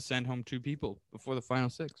they're just going to send home 2 people before the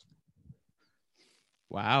final 6.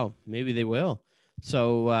 Wow, maybe they will.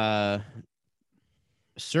 So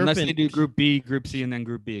Serpent, unless they do Group B, Group C, and then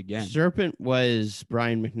Group B again. Serpent was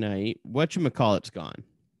Brian McKnight. Whatchamacallit's gone.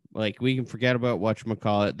 Like, we can forget about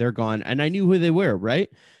whatchamacallit. They're gone. And I knew who they were, right?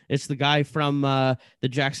 It's the guy from the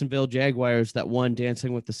Jacksonville Jaguars that won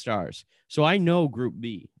Dancing with the Stars. So I know Group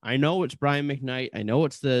B. I know it's Brian McKnight. I know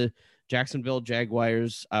it's the Jacksonville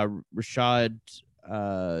Jaguars, Rashad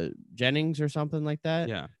Jennings or something like that.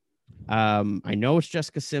 Yeah. I know it's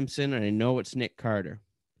Jessica Simpson, and I know it's Nick Carter.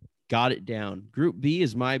 Got it down. Group B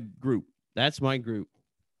is my group. That's my group.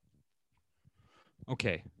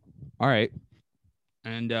 Okay. All right.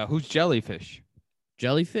 And who's Jellyfish?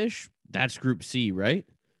 Jellyfish? That's Group C, right?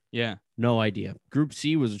 Yeah. No idea. Group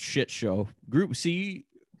C was a shit show. Group C,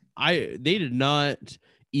 they did not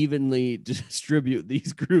evenly distribute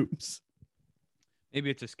these groups. Maybe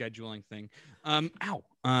it's a scheduling thing.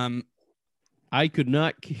 I could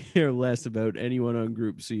not care less about anyone on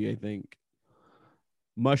Group C, I think.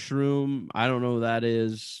 Mushroom, I don't know who that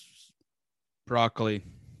is. Broccoli.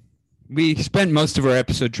 We spent most of our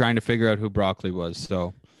episode trying to figure out who Broccoli was,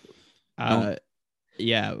 so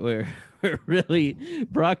yeah, we're really,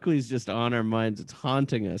 Broccoli's just on our minds. It's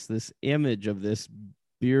haunting us. This image of this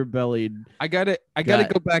beer-bellied. I gotta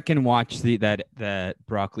go back and watch that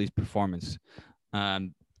Broccoli's performance.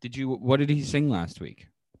 What did he sing last week?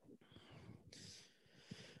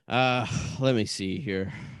 Let me see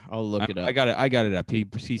here. I'll look it up. I got it up.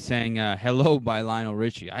 He sang Hello by Lionel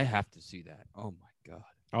Richie. I have to see that. Oh my God.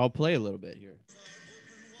 I'll play a little bit here.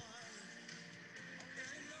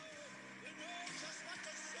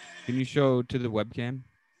 Can you show to the webcam?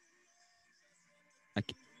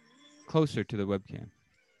 Closer to the webcam.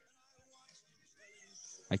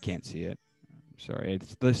 I can't see it. Sorry,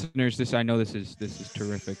 listeners. I know this is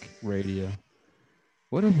terrific radio.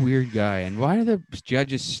 What a weird guy! And why are the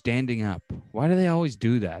judges standing up? Why do they always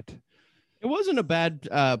do that? It wasn't a bad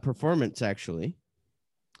performance, actually.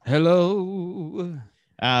 Hello.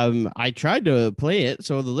 I tried to play it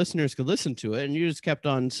so the listeners could listen to it, and you just kept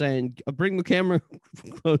on saying, "Bring the camera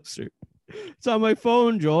closer." It's on my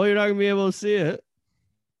phone, Joel. You're not gonna be able to see it.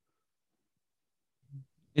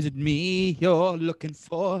 Is it me you're looking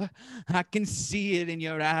for? I can see it in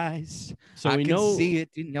your eyes. So I can see it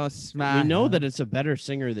in your smile. We know that it's a better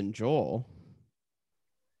singer than Joel.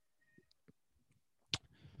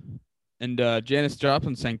 And Janis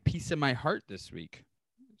Joplin sang "Piece of My Heart" this week.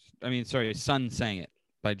 Sun sang it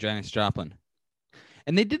by Janis Joplin.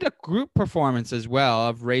 And they did a group performance as well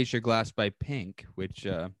of "Raise Your Glass" by Pink, which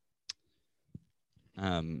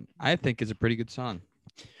I think is a pretty good song.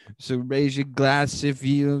 So raise your glass if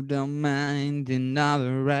you don't mind, in all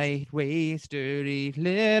the right ways, dirty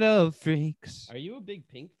little freaks. Are you a big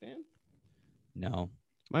Pink fan? No,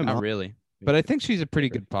 not really. But I think she's a pretty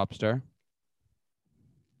good pop star.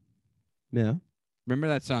 Yeah. Remember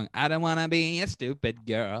that song? I don't want to be a stupid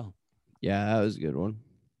girl. Yeah, that was a good one.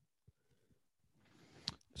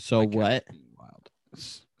 So what? Wild.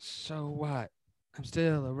 So what? I'm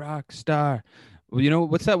still a rock star. Well, you know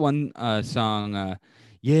what's that one song?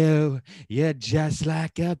 You're just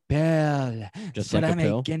like a pill. Just Instead like a of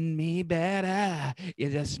pill. making me better,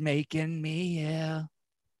 you're just making me ill.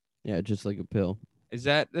 Yeah, just like a pill. Is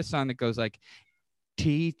that the song that goes like,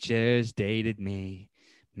 teachers dated me,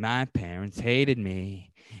 my parents hated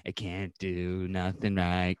me, I can't do nothing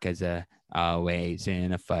right because I always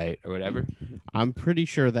in a fight or whatever? I'm pretty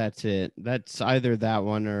sure that's it. That's either that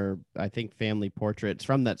one or I think Family Portraits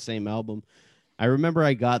from that same album. I remember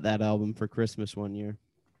I got that album for Christmas one year.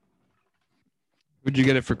 Where'd you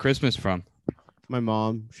get it for Christmas from? My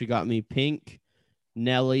mom, she got me Pink,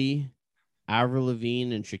 Nelly, Avril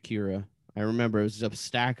Lavigne, and Shakira. I remember it was a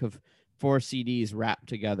stack of 4 CDs wrapped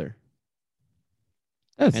together.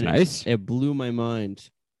 That's and nice. It blew my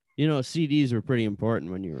mind. You know, CDs were pretty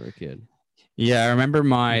important when you were a kid. Yeah, I remember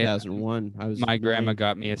 2001. My grandma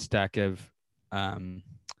got me a stack of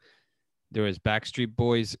there was Backstreet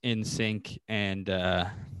Boys, NSYNC, and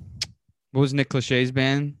what was Nick Lachey's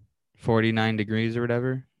band? 49 Degrees or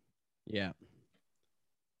whatever. Yeah.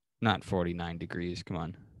 Not 49 Degrees. Come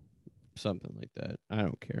on. Something like that. I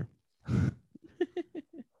don't care.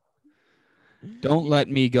 Don't let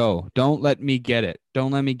me go. Don't let me get it.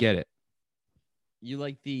 Don't let me get it. You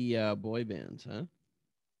like the boy bands, huh?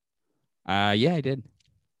 Yeah, I did.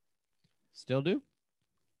 Still do?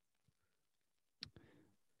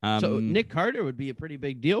 So Nick Carter would be a pretty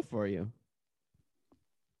big deal for you.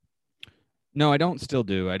 No, I don't still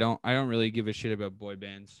do. I don't really give a shit about boy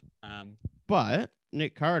bands. But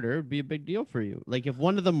Nick Carter would be a big deal for you. Like if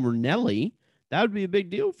one of them were Nelly, that would be a big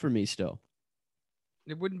deal for me still.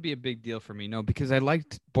 It wouldn't be a big deal for me, no, because I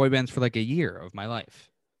liked boy bands for like a year of my life.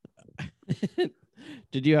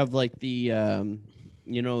 Did you have like the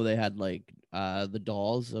you know, they had like the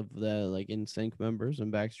dolls of the like NSYNC members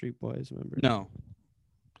and Backstreet Boys members? No.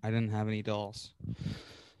 I didn't have any dolls.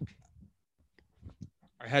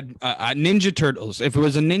 I had Ninja Turtles. If it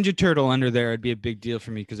was a Ninja Turtle under there, it'd be a big deal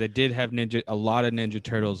for me because I did have a lot of Ninja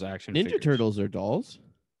Turtles action figures. Ninja Turtles are dolls.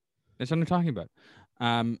 That's what I'm talking about.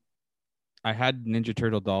 I had Ninja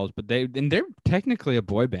Turtle dolls, but they're technically a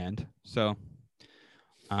boy band. So,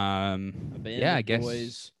 a band yeah, of I guess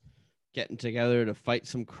boys getting together to fight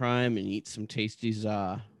some crime and eat some tasty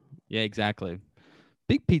za. Yeah, exactly.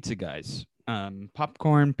 Big pizza guys.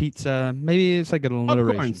 Popcorn, pizza. Maybe it's like an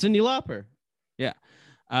alliteration. Cyndi Lauper. Yeah.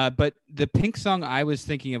 But the Pink song I was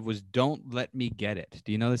thinking of was "Don't Let Me Get It."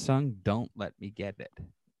 Do you know the song? "Don't Let Me Get It."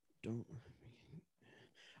 Don't.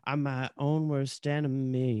 I'm my own worst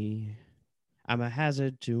enemy. I'm a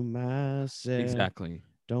hazard to myself. Exactly.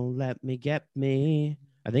 Don't let me get me.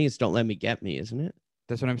 I think it's "Don't Let Me Get Me," isn't it?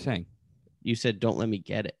 That's what I'm saying. You said "Don't let me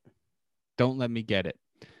get it." Don't let me get it.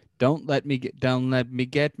 Don't let me get. Don't let me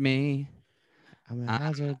get me. I'm a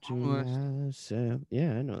hazard to myself.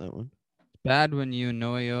 Yeah, I know that one. Bad when you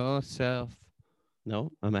know yourself.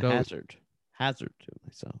 No, I'm a hazard. Hazard to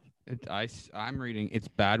myself. I'm reading. It's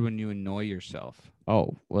bad when you annoy yourself.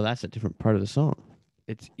 Oh, well, that's a different part of the song.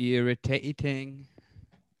 It's irritating.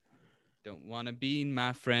 Don't want to be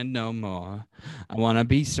my friend no more. I want to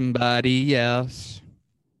be somebody else.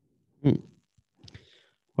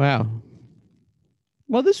 Wow.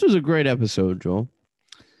 Well, this was a great episode, Joel.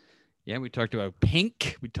 Yeah, we talked about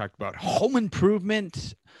Pink. We talked about home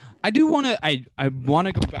improvement. I do want to. I want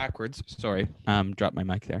to go backwards. Sorry, drop my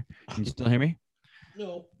mic there. Can you still hear me?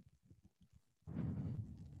 No.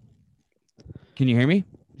 Can you hear me?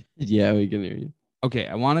 Yeah, we can hear you. Okay,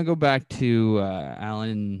 I want to go back to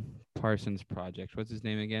Alan Parsons' project. What's his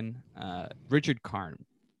name again? Richard Karn.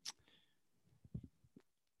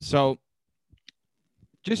 So,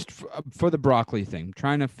 just for the broccoli thing,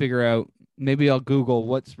 trying to figure out. Maybe I'll Google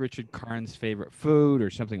what's Richard Karn's favorite food or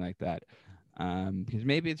something like that. Because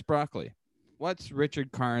maybe it's broccoli. What's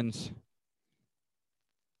Richard Karn's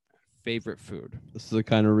favorite food? This is the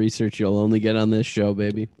kind of research you'll only get on this show,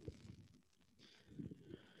 baby.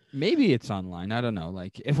 Maybe it's online. I don't know.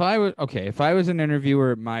 Like if I was an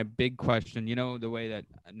interviewer, my big question, you know, the way that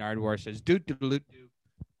Nardwuar says doot doot doot,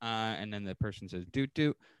 and then the person says doot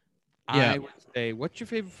doot. Yeah. I would say, what's your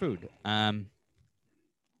favorite food?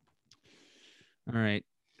 All right.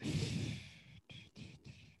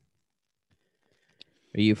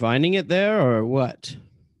 Are you finding it there or what?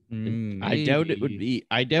 I doubt it would be.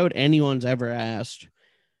 I doubt anyone's ever asked.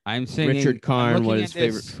 I'm saying Richard Karn what his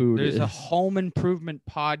favorite food is. There's a home improvement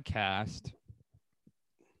podcast,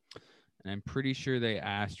 and I'm pretty sure they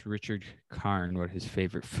asked Richard Karn what his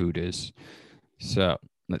favorite food is. So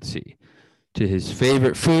let's see. to his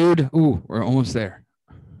favorite food. Ooh, we're almost there.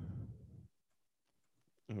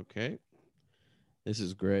 Okay. This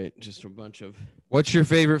is great. Just a bunch of... What's your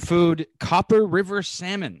favorite food? Copper River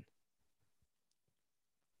salmon.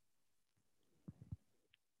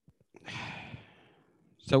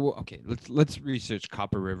 So, okay, let's research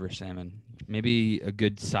Copper River salmon. Maybe a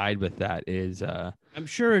good side with that is... I'm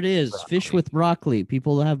sure it is. Broccoli. Fish with broccoli.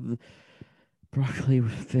 People have broccoli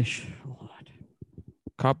with fish a lot.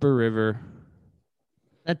 Copper River.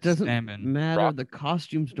 That doesn't matter. The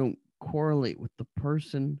costumes don't correlate with the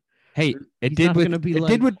person. Hey, it did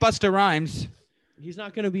with Busta Rhymes. He's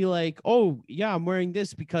not going to be like, oh, yeah, I'm wearing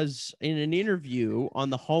this because in an interview on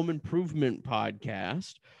the Home Improvement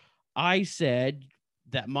podcast, I said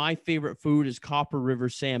that my favorite food is Copper River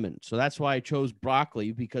salmon. So that's why I chose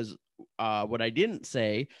broccoli, because what I didn't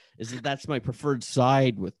say is that that's my preferred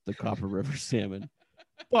side with the Copper River salmon.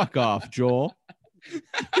 Fuck off, Joel.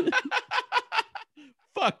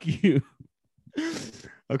 Fuck you.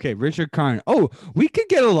 Okay, Richard Karn. Oh, we could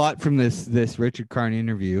get a lot from this Richard Karn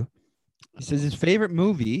interview. He says his favorite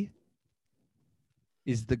movie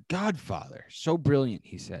is The Godfather. So brilliant,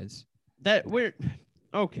 he says. That we're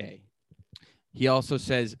okay. He also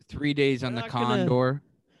says 3 Days on the Condor.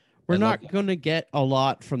 We're not going to get a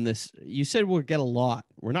lot from this. You said we'll get a lot.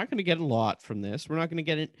 We're not going to get a lot from this. We're not going to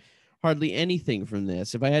get hardly anything from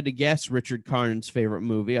this. If I had to guess Richard Karn's favorite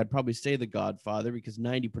movie, I'd probably say The Godfather, because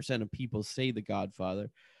 90% of people say The Godfather.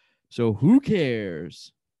 So who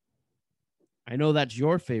cares? I know that's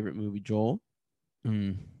your favorite movie, Joel.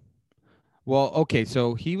 Well, okay,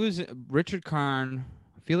 so he was Richard Karn.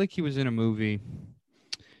 I feel like he was in a movie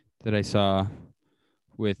that I saw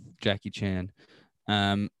with Jackie Chan.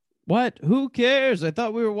 What? Who cares? I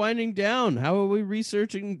thought we were winding down. How are we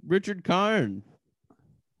researching Richard Karn?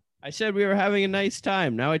 I said we were having a nice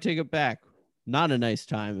time. Now I take it back. Not a nice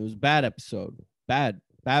time. It was a bad episode. Bad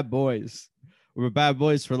boys. We were bad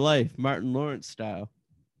boys for life, Martin Lawrence style.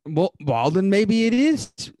 Well, then maybe it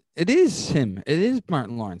is. It is him. It is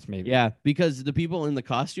Martin Lawrence, maybe. Yeah, because the people in the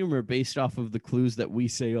costume are based off of the clues that we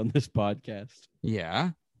say on this podcast.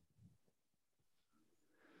 Yeah.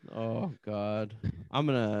 Oh, God. I'm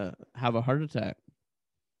going to have a heart attack.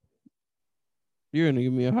 You're going to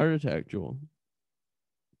give me a heart attack, Joel.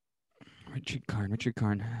 Richard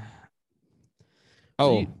Karn.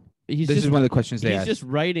 Oh, this is one of the questions they asked. He's just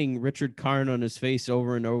writing Richard Karn on his face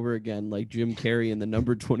over and over again, like Jim Carrey in the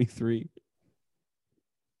number 23.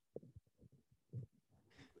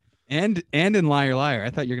 And in Liar Liar. I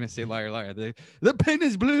thought you were going to say Liar Liar. The pen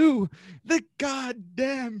is blue. The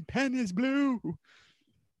goddamn pen is blue.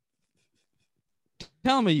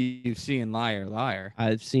 Tell me you've seen Liar Liar.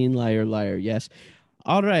 I've seen Liar Liar, yes.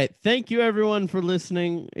 All right. Thank you, everyone, for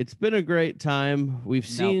listening. It's been a great time.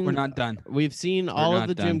 We're not done. We've seen all of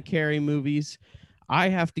the Jim Carrey movies. I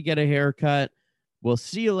have to get a haircut. We'll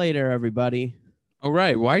see you later, everybody. All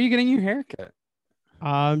right. Why are you getting your haircut?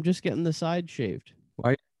 I'm just getting the side shaved.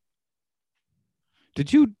 Why?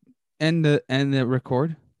 Did you end the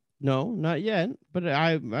record? No, not yet. But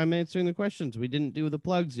I'm answering the questions. We didn't do the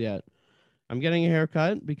plugs yet. I'm getting a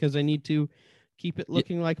haircut because I need to keep it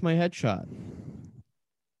looking like my headshot.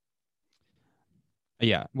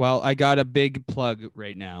 Yeah, well, I got a big plug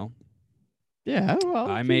right now. Yeah, well,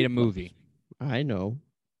 I made a movie. I know.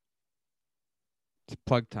 It's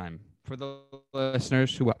plug time for the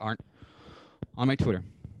listeners who aren't on my Twitter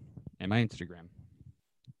and my Instagram.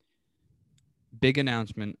 Big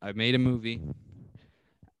announcement. I made a movie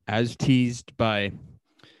as teased by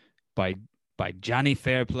Johnny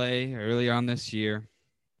Fairplay earlier on this year.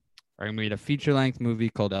 I made a feature-length movie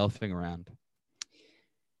called Elfing Around.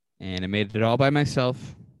 And I made it all by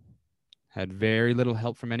myself. Had very little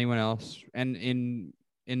help from anyone else. And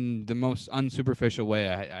in the most unsuperficial way,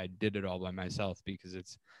 I did it all by myself because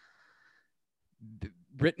it's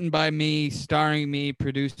written by me, starring me,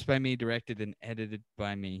 produced by me, directed and edited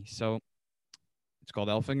by me. So it's called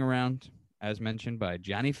Elfing Around, as mentioned by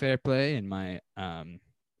Johnny Fairplay in my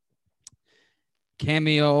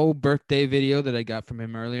cameo birthday video that I got from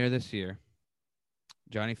him earlier this year.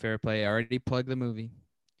 Johnny Fairplay, I already plugged the movie.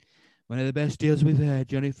 One of the best deals we've had,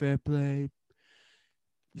 Johnny Fairplay.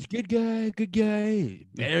 He's a good guy.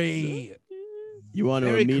 Very. You want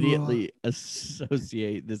to immediately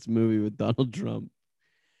associate this movie with Donald Trump.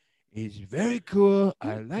 He's very cool.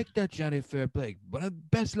 I like that Johnny Fairplay. One of the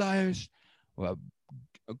best liars. Well,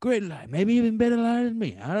 a great liar. Maybe even better liar than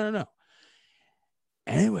me. I don't know.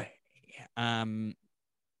 Anyway, yeah,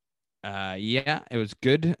 it was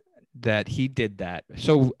good that he did that.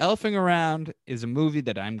 So Elfing Around is a movie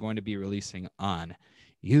that I'm going to be releasing on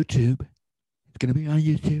YouTube. It's going to be on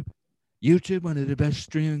YouTube. YouTube, one of the best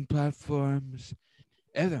streaming platforms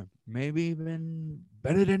ever. Maybe even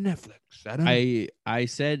better than Netflix. I don't know. I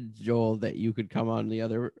said, Joel, that you could come on the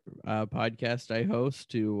other podcast I host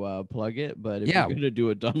to plug it, but if you're going to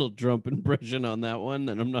do a Donald Trump impression on that one,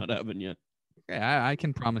 then I'm not having you. Yeah, I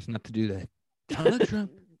can promise not to do that. Donald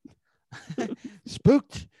Trump.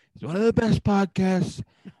 Spooked is one of the best podcasts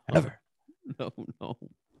ever. No.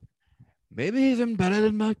 Maybe even better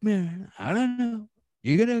than Mark Maron. I don't know.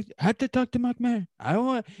 You're gonna have to talk to Mark Maron. I don't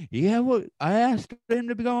want. Yeah, well, I asked him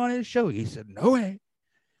to go on his show. He said no way.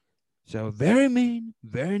 So very mean,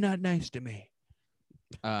 very not nice to me.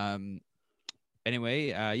 Anyway,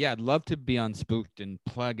 yeah, I'd love to be on Spooked and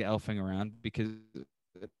plug Elfing Around because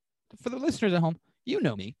for the listeners at home, you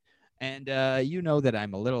know me, and you know that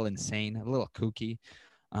I'm a little insane, a little kooky,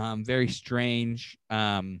 very strange.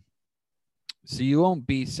 So you won't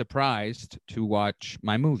be surprised to watch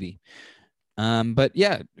my movie. But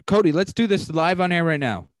yeah, Cody, let's do this live on air right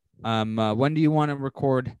now. When do you want to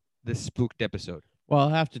record this Spooked episode? Well, I'll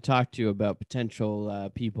have to talk to you about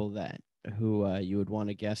potential people who you would want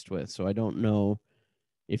to guest with. So I don't know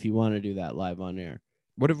if you want to do that live on air.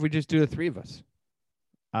 What if we just do the three of us?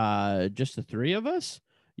 Just the three of us?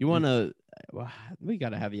 You want to? Well, we got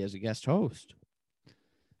to have you as a guest host.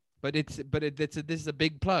 But this is a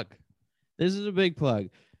big plug. This is a big plug.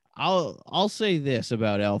 I'll say this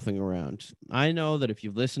about Elfing Around. I know that if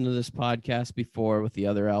you've listened to this podcast before with the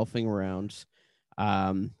other Elfing Arounds,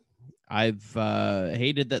 I've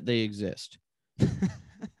hated that they exist.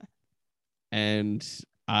 And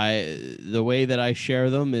the way that I share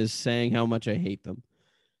them is saying how much I hate them.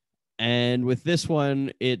 And with this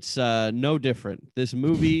one, it's no different. This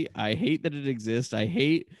movie, I hate that it exists. I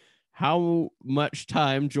hate how much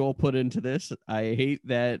time Joel put into this. I hate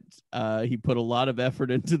that he put a lot of effort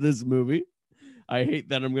into this movie. I hate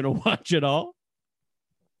that I'm going to watch it all.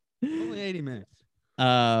 Only 80 minutes.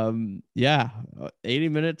 Yeah, 80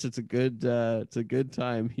 minutes. It's a good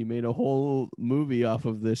time. He made a whole movie off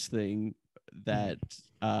of this thing that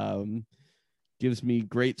gives me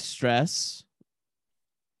great stress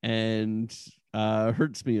and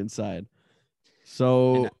hurts me inside.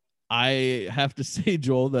 So I have to say,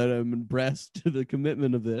 Joel, that I'm impressed to the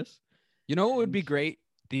commitment of this. You know what would be great?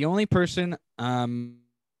 The only person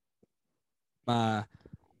that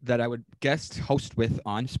I would guest host with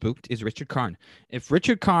on Spooked is Richard Karn. If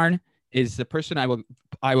Richard Karn is the person,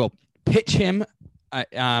 I will pitch him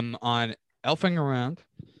on Elfing Around.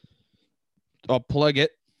 I'll plug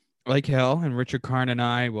it like hell, and Richard Karn and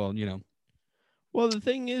I will, Well, the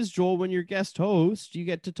thing is, Joel, when you're guest host, you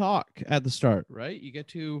get to talk at the start, right? You get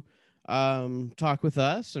to talk with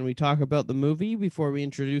us, and we talk about the movie before we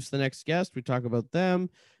introduce the next guest. We talk about them.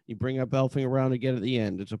 You bring up Elfing Around again at the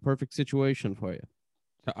end. It's a perfect situation for you.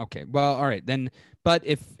 Okay. Well, all right then. But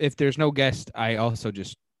if there's no guest, I also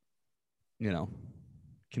just,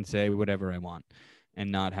 can say whatever I want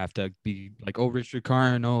and not have to be like, oh, Richard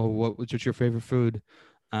Karn, oh, what's your favorite food?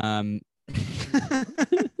 Yeah,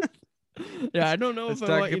 I don't know if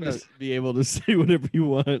I want you to be able to say whatever you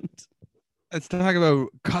want. Let's talk about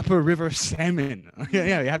Copper River salmon.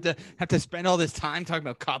 Yeah, you have to spend all this time talking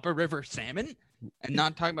about Copper River salmon and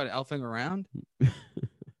not talking about Elfing Around.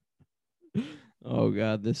 Oh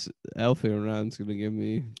God, this Elfing Around's gonna give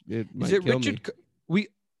me. It might Is it kill Richard? Me.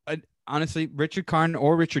 Honestly, Richard Karn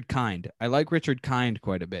or Richard Kind. I like Richard Kind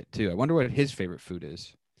quite a bit too. I wonder what his favorite food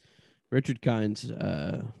is. Richard Kind's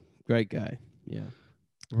great guy. Yeah.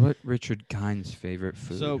 What Richard Kind's favorite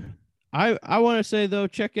food? So, I want to say though,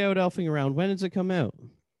 check out Elfing Around. When does it come out?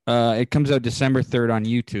 It comes out December 3rd on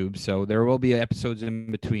YouTube, so there will be episodes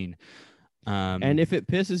in between. And if it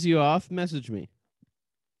pisses you off, message me.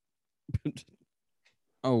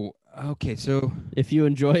 Oh, okay. So if you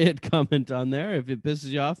enjoy it, comment on there. If it pisses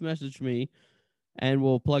you off, message me, and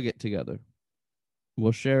we'll plug it together.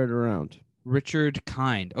 We'll share it around. Richard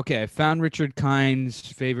Kind. Okay, I found Richard Kind's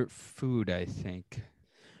favorite food, I think.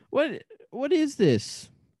 What is this?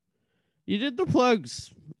 You did the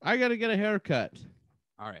plugs. I gotta get a haircut.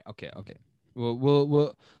 All right. Okay.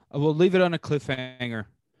 We'll leave it on a cliffhanger.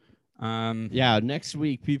 Yeah. Next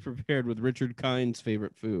week, be prepared with Richard Kind's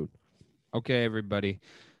favorite food. Okay, everybody.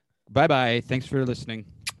 Bye-bye. Thanks for listening.